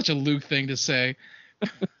 Such a Luke thing to say.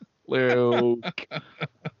 Luke.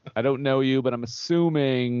 I don't know you, but I'm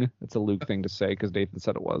assuming it's a Luke thing to say because Nathan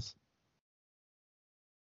said it was.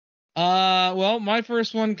 Well, my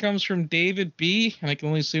first one comes from David B. And I can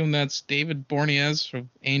only assume that's David Bornez from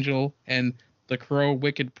Angel and The Crow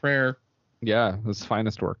Wicked Prayer. Yeah, his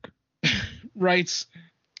finest work. Writes,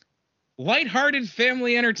 lighthearted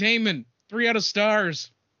family entertainment. 3 out of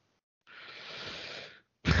stars.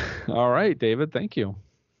 All right, David. Thank you.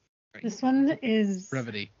 This one is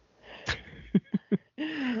brevity.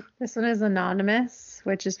 This one is anonymous,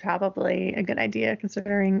 which is probably a good idea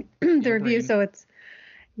considering the review. Brain. So it's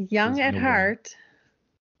young at heart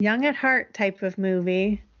type of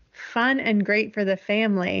movie, fun and great for the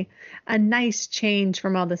family, a nice change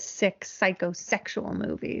from all the sick psychosexual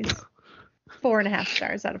movies. 4.5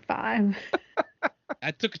 stars out of 5.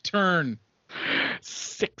 That took a turn.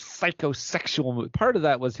 6 psychosexual movies. Part of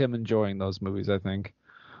that was him enjoying those movies, I think.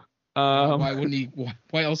 Why wouldn't he?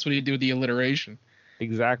 Why else would he do the alliteration?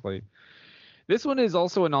 Exactly. This one is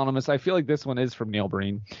also anonymous. I feel like this one is from Neil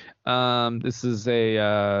Breen. This is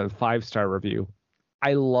a 5-star review.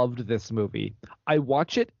 I loved this movie. I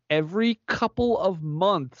watch it every couple of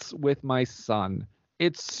months with my son.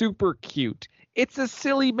 It's super cute. It's a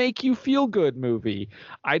silly, make you feel good movie.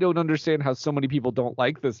 I don't understand how so many people don't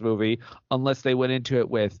like this movie unless they went into it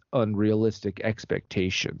with unrealistic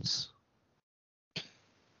expectations.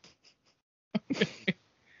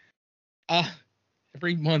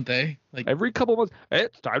 Every month, eh? Like every couple months, hey,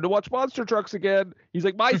 it's time to watch Monster Trucks again. He's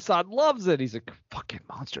like, my son loves it. He's like, fucking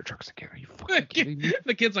Monster Trucks again. Are you fucking kidding me?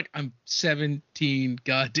 The kid's like, I'm 17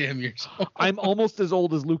 goddamn years old. I'm almost as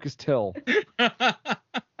old as Lucas Till.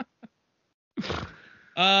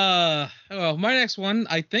 Well, my next one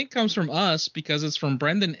I think comes from us because it's from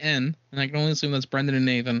Brendan N, and I can only assume that's Brendan and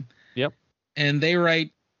Nathan. Yep. And they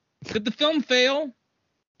write, did the film fail?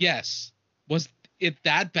 Yes. Was it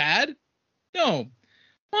that bad? No.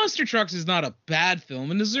 Monster Trucks is not a bad film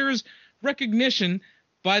and deserves recognition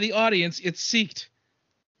by the audience it seeked.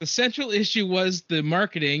 The central issue was the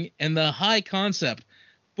marketing and the high concept.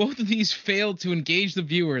 Both of these failed to engage the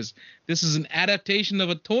viewers. This is an adaptation of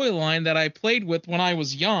a toy line that I played with when I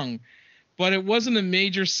was young, but it wasn't a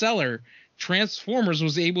major seller. Transformers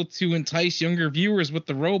was able to entice younger viewers with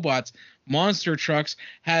the robots. Monster Trucks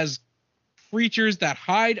has creatures that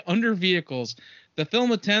hide under vehicles. The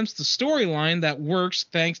film attempts the storyline that works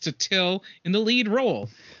thanks to Till in the lead role.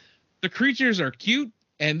 The creatures are cute,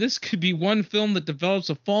 and this could be one film that develops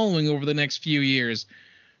a following over the next few years.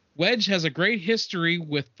 Wedge has a great history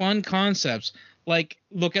with fun concepts, like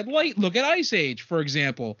look at Ice Age, for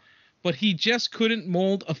example, but he just couldn't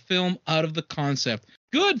mold a film out of the concept.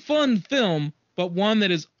 Good, fun film, but one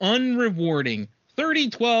that is unrewarding.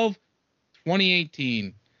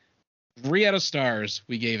 30/12/2018. 3 out of stars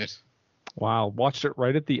we gave it. Wow, watched it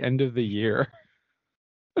right at the end of the year.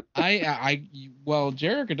 Well,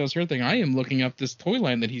 Jerika does her thing. I am looking up this toy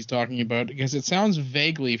line that he's talking about because it sounds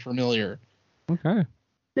vaguely familiar. Okay.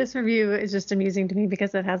 This review is just amusing to me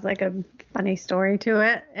because it has like a funny story to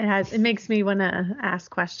it. It makes me want to ask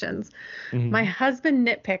questions. Mm-hmm. My husband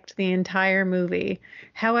nitpicked the entire movie.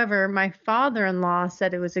 However, my father-in-law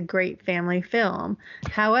said it was a great family film.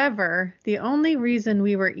 However, the only reason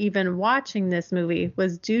we were even watching this movie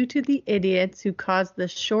was due to the idiots who caused the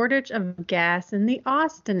shortage of gas in the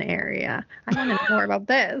Austin area. I want to know more about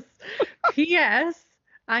this. P.S.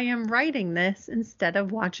 I am writing this instead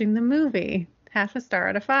of watching the movie. 0.5 star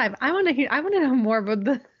out of 5. I want to know more about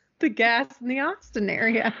the gas in the Austin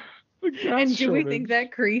area. And do we think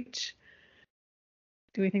that Creech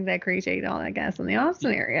ate all that gas in the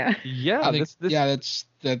Austin area? Yeah, I think,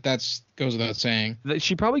 that's goes without saying.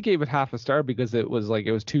 She probably gave it 0.5 star because it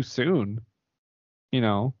was too soon. You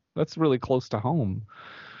know, that's really close to home.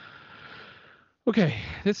 Okay,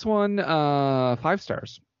 this one 5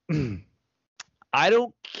 stars. I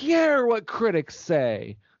don't care what critics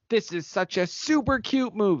say. This is such a super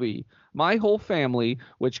cute movie. My whole family,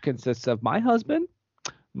 which consists of my husband,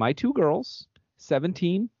 my 2 girls,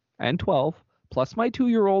 17 and 12, plus my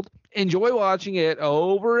 2-year-old, enjoy watching it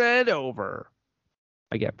over and over.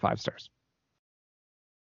 I get 5 stars.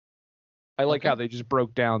 I like how they just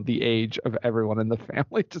broke down the age of everyone in the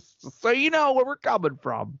family, just so you know where we're coming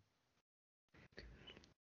from.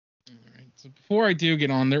 All right. So before I do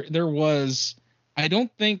get on, there was, I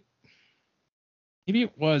don't think, maybe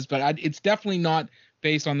it was, but it's definitely not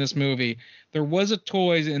based on this movie. There was a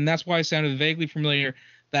toy, and that's why it sounded vaguely familiar,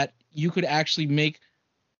 that you could actually make,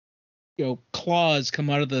 claws come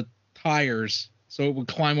out of the tires, so it would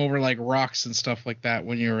climb over like rocks and stuff like that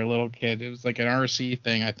when you were a little kid. It was like an RC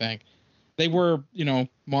thing, I think. They were,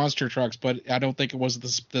 monster trucks, but I don't think it was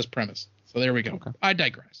this premise. So there we go. Okay. I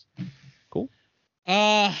digress. Cool.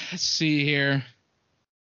 Let's see here.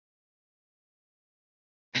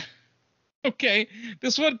 Okay,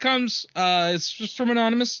 this one comes, it's just from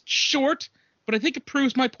Anonymous. Short, but I think it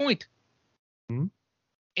proves my point. Mm-hmm.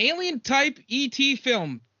 Alien type ET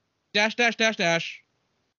film. ..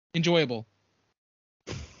 Enjoyable.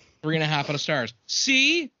 3.5 out of stars.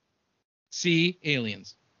 C,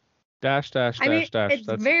 aliens. ..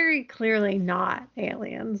 It's very clearly not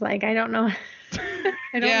aliens. Like, I don't know. I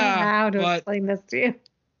don't know how to explain this to you.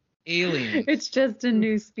 Aliens. It's just a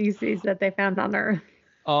new species that they found on Earth.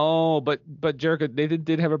 Oh, but Jerika, they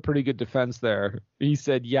did have a pretty good defense there. He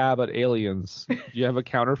said, yeah, but aliens. Do you have a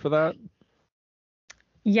counter for that?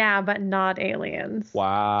 Yeah, but not aliens.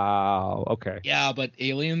 Wow. Okay. Yeah, but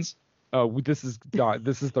aliens? Oh, this is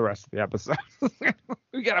the rest of the episode.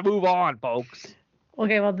 We got to move on, folks.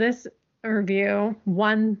 Okay, well, this review,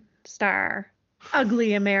 1 star.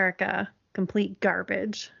 Ugly America. Complete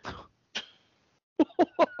garbage.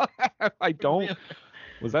 I don't.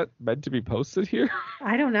 Was that meant to be posted here?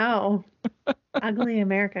 I don't know. Ugly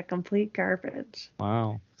America, complete garbage.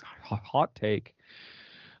 Wow. Hot take.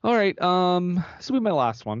 All right. This will be my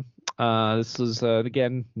last one. This is,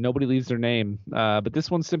 again, nobody leaves their name. But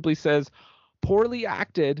this one simply says, poorly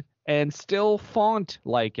acted and still font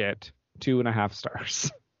like it. 2.5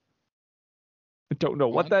 stars. I don't know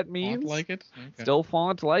what that means. Font like it? Okay. Still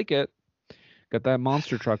font like it. Got that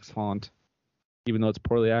Monster Trucks font. Even though it's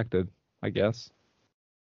poorly acted, I guess.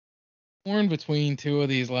 Torn between two of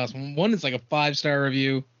these last one. One is like a 5-star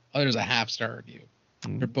review. Other's a 0.5-star review.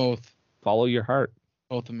 They're both. Follow your heart.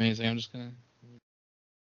 Both amazing. I'm just gonna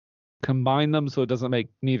combine them so it doesn't make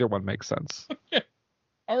neither one make sense. Okay.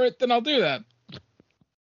 All right, then I'll do that.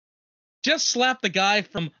 Just slap the guy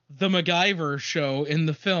from the MacGyver show in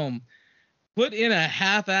the film. Put in a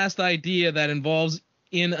half-assed idea that involves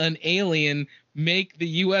in an alien, make the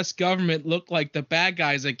U.S. government look like the bad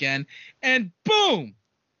guys again, and boom!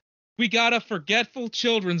 We got a forgetful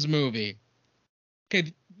children's movie.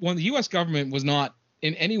 Okay, when the U.S. government was not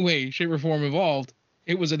in any way, shape, or form involved,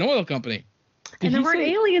 it was an oil company. And there weren't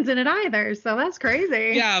aliens in it either, so that's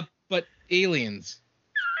crazy. Yeah, but aliens.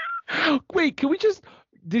 Wait, can we just...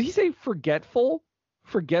 Did he say forgetful?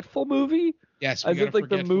 Forgetful movie? Yes. As if like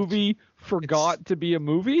the movie forgot to be a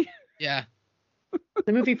movie? Yeah.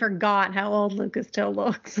 The movie forgot how old Lucas Till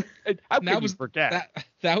looks. How could you forget?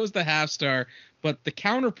 That was the 0.5-star. But the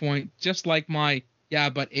counterpoint, just like my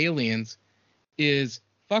but aliens, is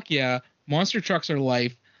fuck yeah, monster trucks are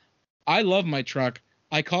life. I love my truck.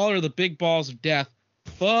 I call her the big balls of death.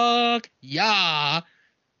 Fuck yeah.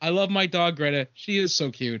 I love my dog Greta. She is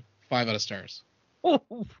so cute. 5 out of stars. You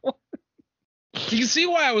can see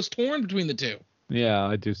why I was torn between the two. Yeah,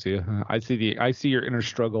 I do see it. I see your inner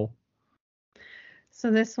struggle. So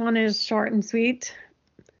this one is short and sweet.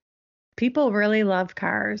 People really love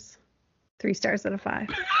cars. 3 stars out of 5.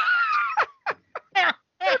 They're not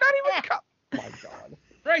even oh my God.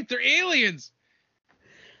 Right, they're aliens.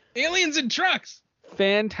 Aliens in trucks.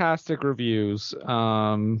 Fantastic reviews.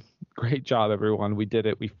 Great job, everyone. We did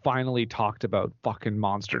it. We finally talked about fucking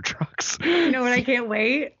monster trucks. You know what I can't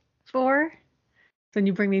wait for? When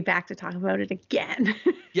you bring me back to talk about it again.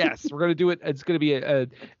 Yes, we're going to do it. It's going to be a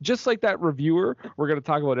just like that reviewer. We're going to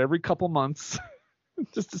talk about it every couple months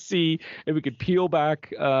just to see if we could peel back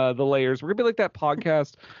the layers. We're going to be like that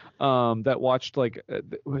podcast that watched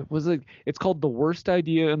it's called The Worst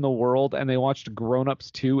Idea in the World, and they watched Grown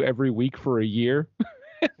Ups 2 every week for a year.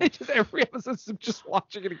 Just every episode, just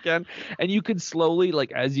watching it again, and you can slowly,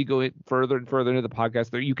 like as you go further and further into the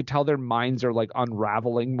podcast, you could tell their minds are like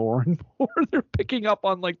unraveling more and more. They're picking up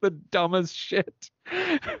on like the dumbest shit.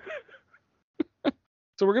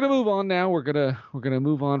 So we're gonna move on now. We're gonna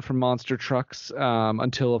move on from monster trucks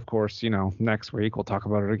until, of course, next week we'll talk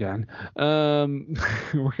about it again.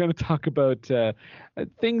 We're gonna talk about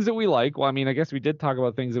things that we like. Well, I mean, I guess we did talk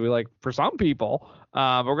about things that we like for some people.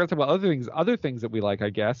 But we're gonna talk about other things that we like.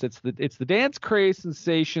 I guess it's the dance craze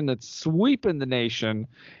sensation that's sweeping the nation.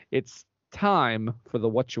 It's time for the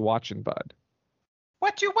What You Watching, Bud.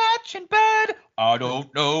 What you watching, bud? I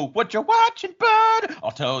don't know what you're watching, bud. I'll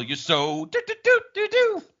tell you so. Do, do, do, do,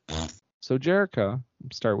 do. So, Jerika,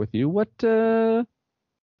 start with you. What you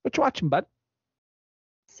watching, bud?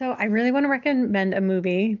 So, I really want to recommend a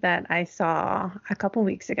movie that I saw a couple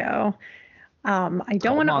weeks ago. I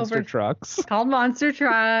don't want to Monster Trucks. Called Monster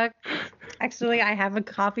Trucks. Actually, I have a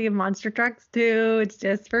copy of Monster Trucks too. It's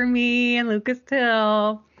just for me and Lucas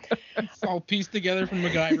Till. It's all pieced together from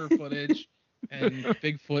MacGyver footage. And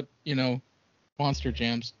Bigfoot, monster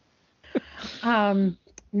jams.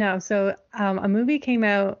 No, so a movie came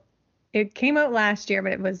out. It came out last year,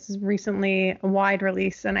 but it was recently a wide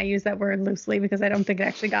release, and I use that word loosely because I don't think it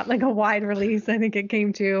actually got like a wide release. I think it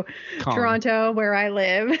came to Toronto, where I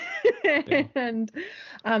live, yeah. And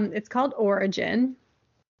it's called Origin,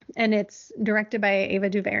 and it's directed by Ava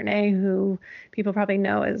DuVernay, who people probably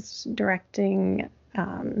know as directing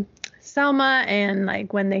Selma and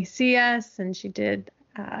like When They See Us, and she did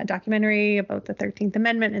a documentary about the 13th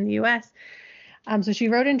Amendment in the U.S. So she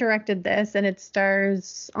wrote and directed this, and it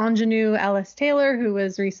stars Ingenue Ellis Taylor, who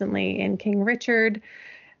was recently in King Richard,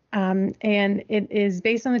 and it is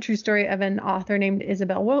based on the true story of an author named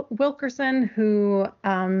Isabel Wilkerson, who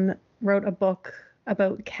wrote a book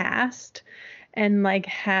about caste and like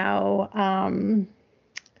how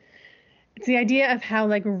it's the idea of how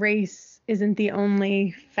like race isn't the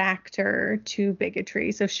only factor to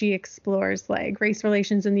bigotry. So she explores like race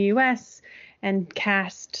relations in the U.S. and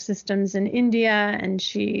caste systems in India, and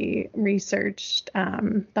she researched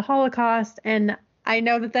the Holocaust. And I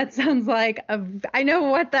know that sounds like I know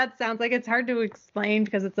what that sounds like. It's hard to explain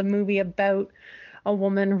because it's a movie about a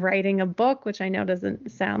woman writing a book, which I know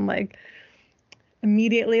doesn't sound like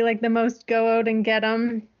immediately like the most go out and get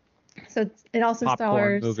 'em. So it also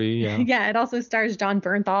Popcorn stars movie, yeah. yeah, it also stars John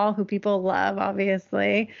Bernthal, who people love,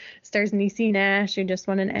 obviously. Stars Niecy Nash, who just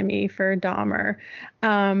won an Emmy for Dahmer.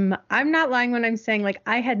 I'm not lying when I'm saying like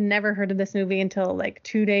I had never heard of this movie until like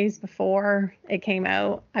 2 days before it came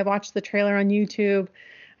out. I watched the trailer on YouTube.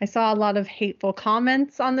 I saw a lot of hateful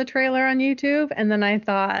comments on the trailer on YouTube, and then I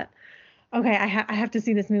thought, okay, I have to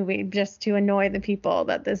see this movie just to annoy the people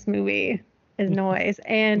that this movie is noise.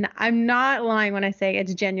 And I'm not lying when I say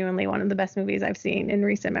it's genuinely one of the best movies I've seen in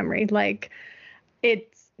recent memory. Like,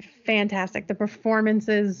 it's fantastic. The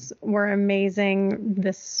performances were amazing.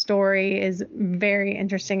 The story is very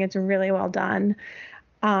interesting. It's really well done.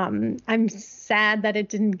 I'm sad that it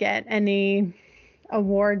didn't get any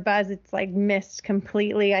award buzz. It's like missed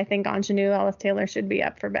completely. I think Ingenue Ellis Taylor should be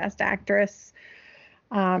up for Best Actress.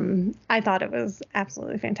 I thought it was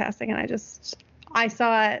absolutely fantastic, and I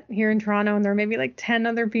saw it here in Toronto, and there were maybe like 10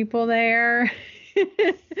 other people there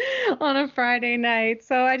on a Friday night.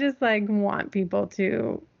 So I just like want people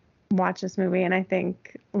to watch this movie and I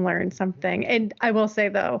think learn something. And I will say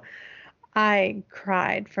though, I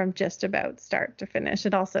cried from just about start to finish.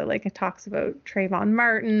 It also like it talks about Trayvon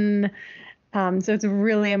Martin. So it's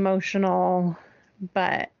really emotional,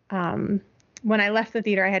 but when I left the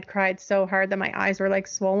theater, I had cried so hard that my eyes were like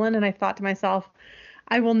swollen, and I thought to myself,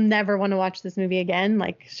 I will never want to watch this movie again,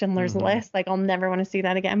 like Schindler's List. Like, I'll never want to see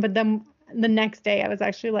that again. But then the next day, I was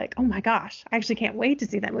actually like, oh my gosh, I actually can't wait to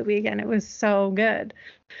see that movie again. It was so good.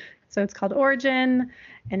 So it's called Origin,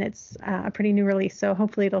 and it's a pretty new release. So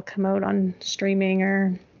hopefully it'll come out on streaming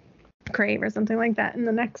or Crave or something like that in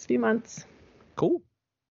the next few months. Cool.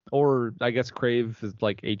 Or I guess Crave is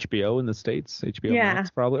like HBO in the States. HBO Max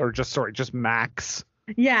probably. Or just Max.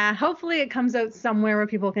 Yeah, hopefully it comes out somewhere where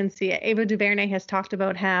people can see it. Ava DuVernay has talked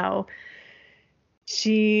about how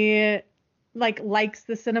she likes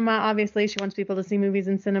the cinema. Obviously, she wants people to see movies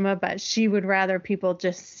in cinema, but she would rather people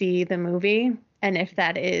just see the movie. And if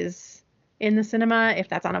that is in the cinema, if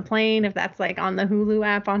that's on a plane, if that's like on the Hulu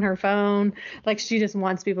app on her phone, like she just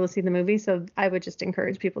wants people to see the movie. So I would just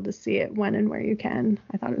encourage people to see it when and where you can.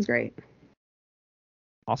 I thought it was great.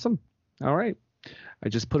 Awesome. All right. I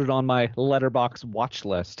just put it on my Letterboxd watch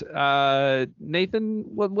list. Nathan,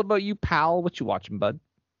 what about you, pal? What you watching, bud?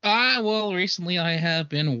 Well, recently I have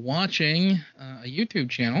been watching a YouTube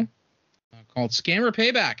channel called Scammer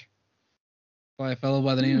Payback by a fellow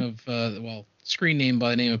by the name of, screen name by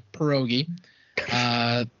the name of Pierogi.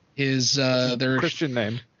 Their Christian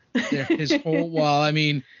name. His whole,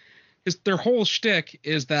 their whole shtick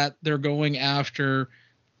is that they're going after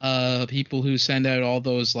people who send out all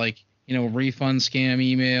those refund scam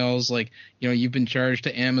emails, you've been charged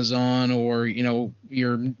to Amazon, or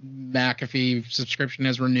your McAfee subscription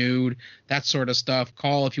has renewed, that sort of stuff.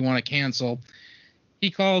 Call if you want to cancel.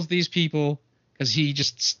 He calls these people because he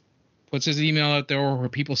just puts his email out there, or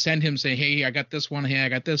people send him saying, hey, I got this one, hey, I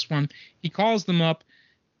got this one. He calls them up,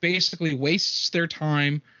 basically wastes their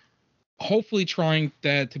time, hopefully trying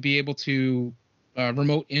to be able to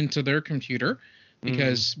remote into their computer,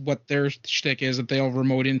 because what their shtick is that they'll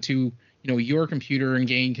remote into your computer and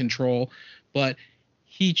gain control. But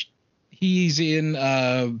he's in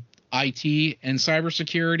IT and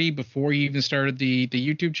cybersecurity before he even started the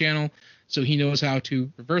YouTube channel, so he knows how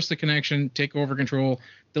to reverse the connection, take over control,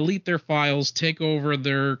 delete their files, take over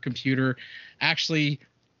their computer, actually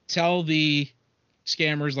tell the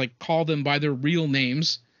scammers, call them by their real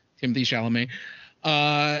names, Timothée Chalamet.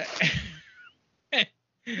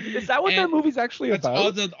 Is that what that movie's actually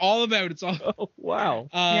about? All about. It's all. Oh, wow.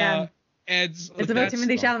 Yeah. It's about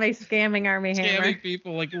Timothée Chalamet scamming Armie Hammer. Scamming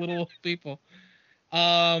people like little people.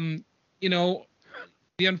 The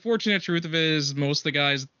unfortunate truth of it is most of the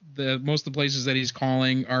guys, most of the places that he's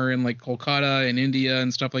calling are in Kolkata and India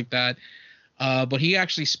and stuff like that. But he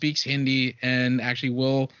actually speaks Hindi and actually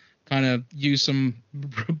will kind of use some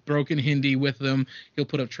broken Hindi with them. He'll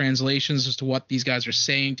put up translations as to what these guys are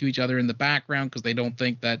saying to each other in the background, because they don't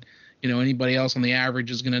think that, anybody else on the average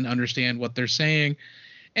is going to understand what they're saying.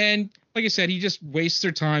 And like I said, he just wastes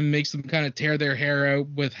their time, makes them kind of tear their hair out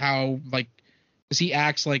with how, because he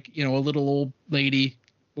acts like, a little old lady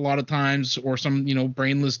a lot of times, or some,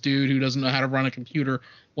 brainless dude who doesn't know how to run a computer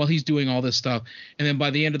while he's doing all this stuff. And then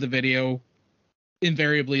by the end of the video,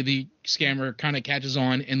 invariably the scammer kind of catches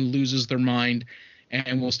on and loses their mind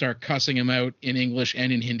and will start cussing him out in English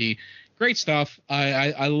and in Hindi. Great stuff.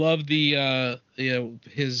 I love their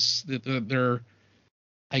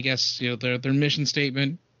mission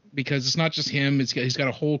statement. because it's not just him. He's got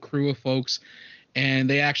a whole crew of folks, and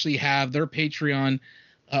they actually have their Patreon.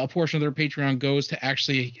 A portion of their Patreon goes to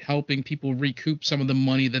actually helping people recoup some of the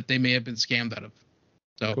money that they may have been scammed out of.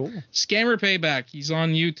 So, cool. Scammer Payback. He's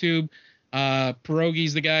on YouTube.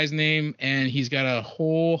 Pierogi's the guy's name, and he's got a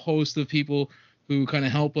whole host of people who kind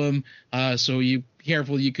of help him. So you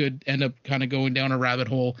careful, you could end up kind of going down a rabbit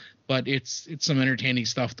hole, but it's some entertaining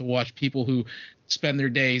stuff to watch people who spend their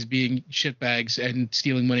days being shitbags and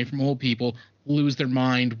stealing money from old people lose their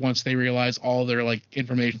mind once they realize all their like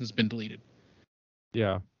information has been deleted.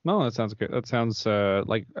 Yeah. No, that sounds good. That sounds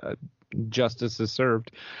like justice is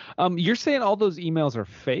served. You're saying all those emails are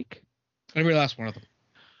fake? Every last one of them.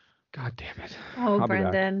 God damn it. Oh,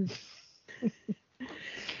 Brendan.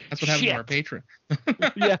 That's what happened to our patron.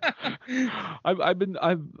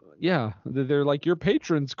 Yeah. They're like, your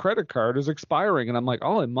patron's credit card is expiring. And I'm like,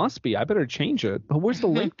 oh, it must be. I better change it. But where's the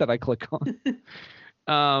link that I click on?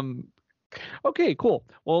 Okay, cool.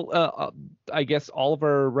 Well, I guess all of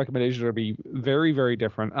our recommendations are going to be very, very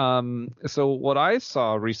different. So what I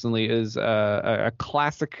saw recently is a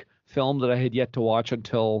classic film that I had yet to watch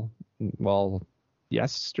until,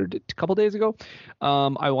 yesterday, a couple days ago.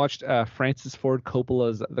 I watched Francis Ford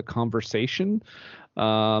Coppola's The Conversation.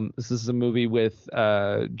 This is a movie with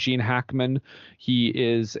Gene Hackman. He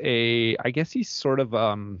is he's sort of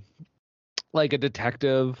like a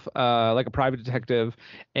detective, like a private detective,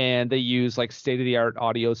 and they use like state-of-the-art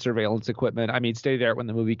audio surveillance equipment. I mean, state-of-the-art when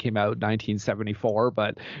the movie came out in 1974,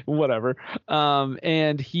 but whatever.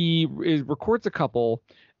 And he records a couple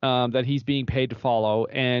that he's being paid to follow,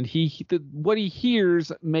 and what he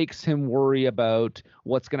hears makes him worry about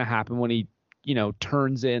what's going to happen when he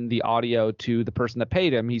turns in the audio to the person that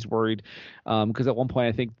paid him. He's worried because at one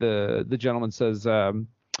point I think the gentleman says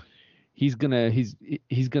he's gonna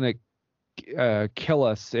kill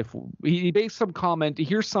us if he makes some comment. He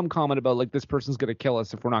hears some comment about like this person's gonna kill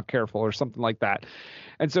us if we're not careful or something like that.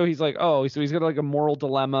 And so he's like, so he's got like a moral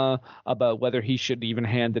dilemma about whether he should even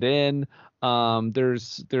hand it in.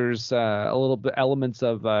 There's a little bit elements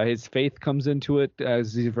of his faith comes into it,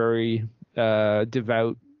 as he's a very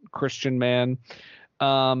devout Christian man.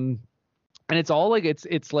 And it's all like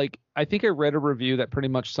it's like, I think I read a review that pretty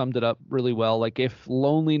much summed it up really well. Like if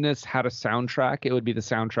loneliness had a soundtrack, it would be the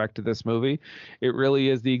soundtrack to this movie. It really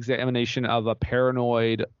is the examination of a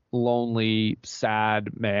paranoid, lonely, sad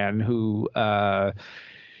man who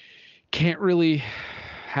can't really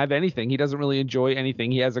have anything. He doesn't really enjoy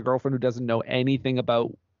anything. He has a girlfriend who doesn't know anything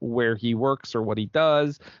about where he works or what he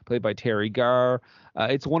does, played by Terry Garr.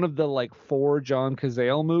 It's one of the like 4 John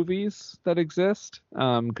Cazale movies that exist.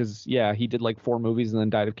 Because he did like 4 movies and then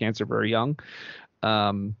died of cancer very young.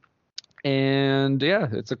 And yeah,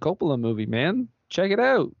 it's a Coppola movie, man. Check it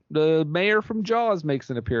out. The mayor from Jaws makes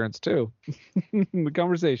an appearance too. The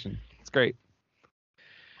Conversation. It's great.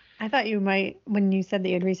 I thought you might, when you said that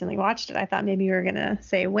you had recently watched it, I thought maybe you were going to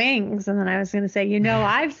say Wings. And then I was going to say,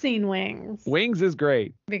 I've seen Wings. Wings is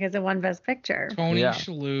great. Because it won Best Picture. Tony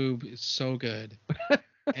Shalhoub is so good.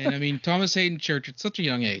 And I mean, Thomas Hayden Church at such a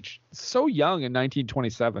young age. So young in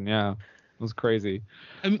 1927. Yeah. It was crazy.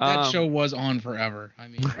 I mean, that show was on forever. I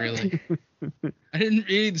mean, really.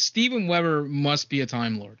 Steven Weber must be a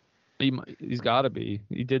Time Lord. He's got to be.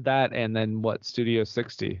 He did that, and then Studio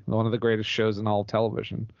 60, one of the greatest shows in all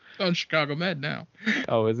television. On Chicago Med now.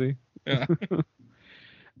 Oh, is he? Yeah.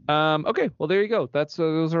 Okay, well there you go.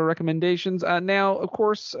 Those are recommendations. Now, of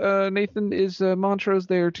course, Nathan is Montrose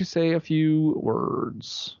there to say a few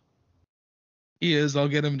words. He is. I'll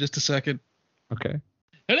get him in just a second. Okay.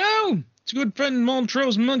 Hello. It's good friend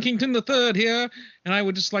Montrose Monkington III here, and I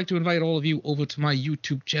would just like to invite all of you over to my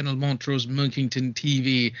YouTube channel, Montrose Monkington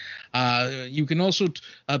TV. You can also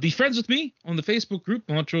be friends with me on the Facebook group,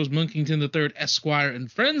 Montrose Monkington III Esquire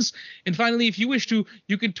and Friends. And finally, if you wish to,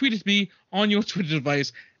 you can tweet at me on your Twitter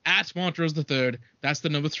device at Montrose III. That's the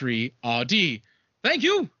number 3 RD. Thank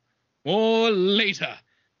you. Or later.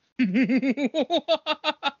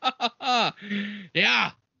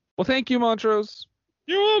 Yeah. Well, thank you, Montrose.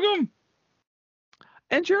 You're welcome.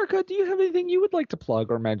 And Jerika, do you have anything you would like to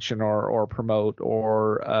plug or mention or promote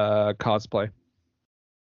or cosplay?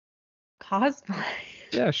 Cosplay?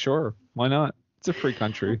 Yeah, sure. Why not? It's a free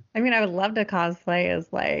country. I mean, I would love to cosplay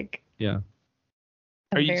as like a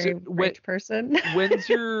very rich person. When's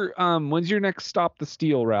your next Stop the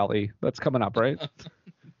Steal rally? That's coming up, right?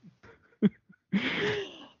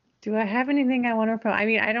 Do I have anything I want to promote? I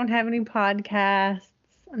mean, I don't have any podcasts.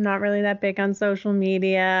 I'm not really that big on social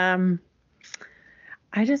media.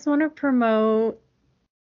 I just want to promote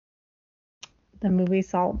the movie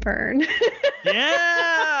Saltburn.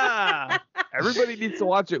 Yeah! Everybody needs to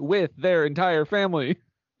watch it with their entire family.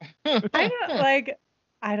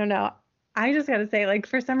 I don't know. I just gotta say, like,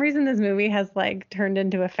 for some reason, this movie has like turned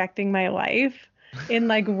into affecting my life in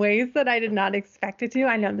like ways that I did not expect it to.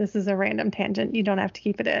 I know this is a random tangent. You don't have to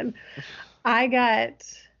keep it in. A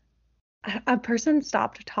person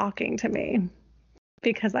stopped talking to me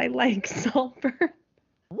because I like Saltburn.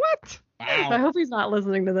 What? Wow. I hope he's not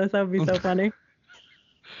listening to this. That would be so funny.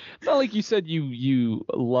 It's not like you said you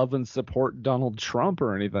love and support Donald Trump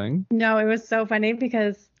or anything. No, it was so funny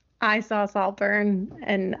because I saw Saltburn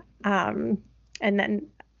and then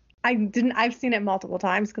I've seen it multiple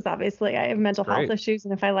times because obviously I have mental health issues,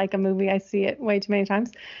 and if I like a movie, I see it way too many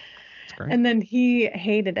times. That's great. And then he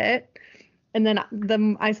hated it. And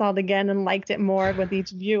then I saw it again and liked it more with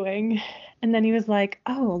each viewing. And then he was like,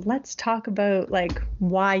 "Oh, let's talk about like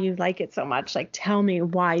why you like it so much. Like, tell me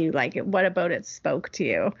why you like it. What about it spoke to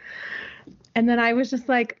you?" And then I was just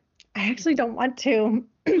like, I actually don't want to.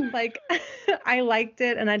 Like, I liked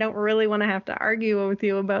it and I don't really want to have to argue with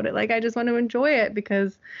you about it. Like, I just want to enjoy it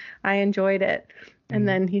because I enjoyed it. And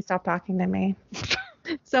then he stopped talking to me.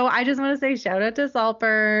 So I just want to say shout out to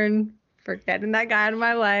Saltburn for getting that guy out of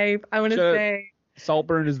my life. I want to say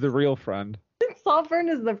Saltburn is the real friend. Saltburn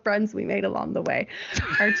is the friends we made along the way.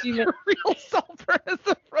 Real Saltburn is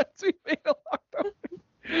the friends we made along the way.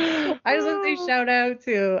 I just want to say shout out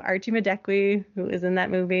to Archie Madekwe, who is in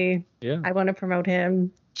that movie. Yeah. I want to promote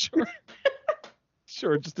him.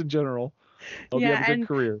 Sure, just in general. Hope you have a good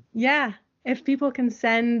career. Yeah. If people can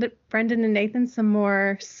send Brendan and Nathan some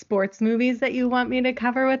more sports movies that you want me to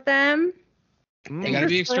cover with them. They gotta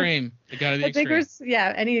be extreme. They gotta be extreme.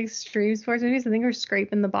 Any extreme sports movies. I think we're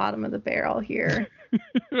scraping the bottom of the barrel here. I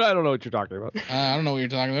don't know what you're talking about. I don't know what you're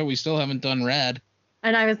talking about. We still haven't done Rad.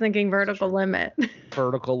 And I was thinking Vertical Limit.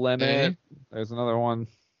 Vertical Limit. There's another one.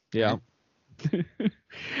 Yeah.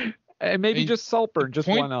 And maybe just Saltburn. Just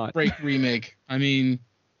why not? Break remake. I mean.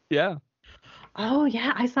 Yeah. Oh,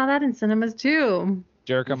 yeah. I saw that in cinemas, too.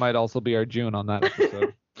 Jerika might also be our June on that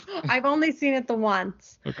episode. I've only seen it the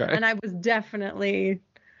once. Okay. And I was definitely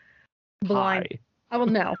blind. Oh,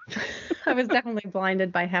 no. I was definitely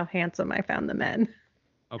blinded by how handsome I found the men.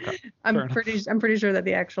 Okay. I'm pretty sure that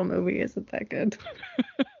the actual movie isn't that good.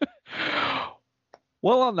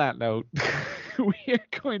 Well, on that note, we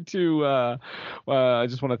are going to I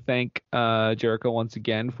just want to thank Jerika once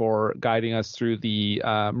again for guiding us through the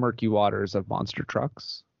murky waters of monster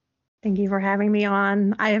trucks. Thank you for having me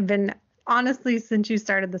on. I have been, honestly, since you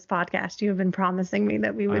started this podcast, you have been promising me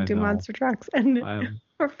that we would do monster trucks, and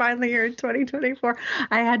we're finally here in 2024.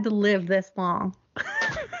 I had to live this long.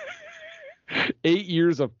 8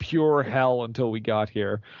 years of pure hell until we got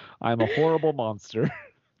here. I'm a horrible monster.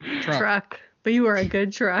 Truck. But you are a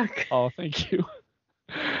good truck. Oh, thank you.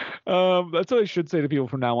 That's what I should say to people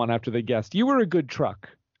from now on after they guessed. You were a good truck.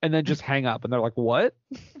 And then just hang up. And they're like, what?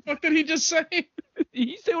 What did he just say? Did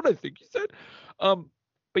he say what I think he said? But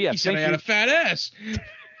yeah, he said I had a fat ass.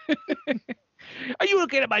 Are you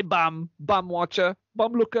looking at my bum? Bum watcher?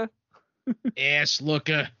 Bum looker? Ass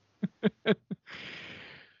looker. But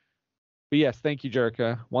yes, thank you,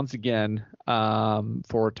 Jerika, once again,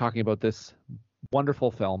 for talking about this wonderful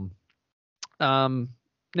film.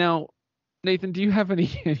 Now, Nathan, do you have any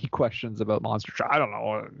questions about Monster Truck? I don't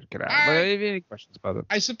know. But any questions about it?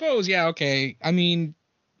 I suppose, yeah, okay. I mean,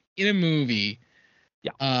 in a movie,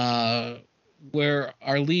 where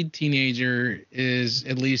our lead teenager is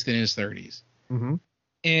at least in his 30s, mm-hmm.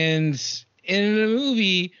 and in a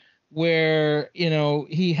movie where, you know,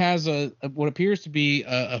 he has a what appears to be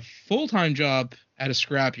a full-time job at a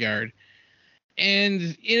scrapyard,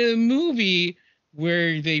 and in a movie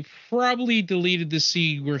where they probably deleted the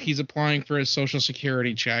scene where he's applying for a Social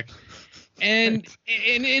Security check, and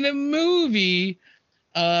in a movie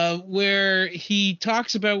where he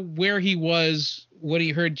talks about where he was when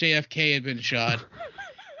he heard JFK had been shot,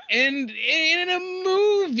 and in a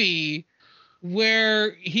movie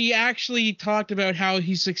where he actually talked about how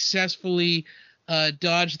he successfully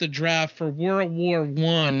dodged the draft for World War I,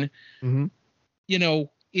 mm-hmm. you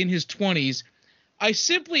know, in his 20s, I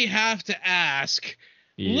simply have to ask,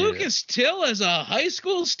 Lucas Till as a high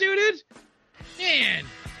school student? Man,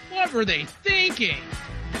 what were they thinking?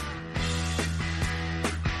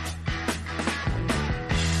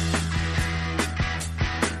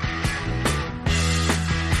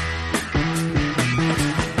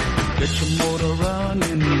 Get your motor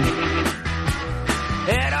running.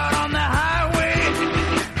 Head out on the highway.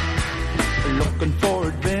 Looking for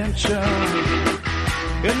adventure.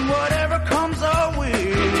 And whatever comes our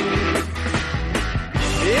way.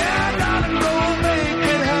 Yeah, darling, go make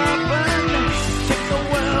it happen. Take the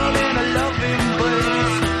world in a loving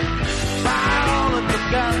place. Buy all of the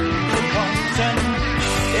guns and pumps and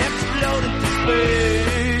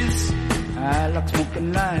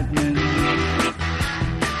lightning,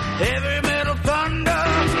 heavy metal thunder,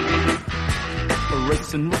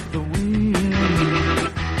 racing with the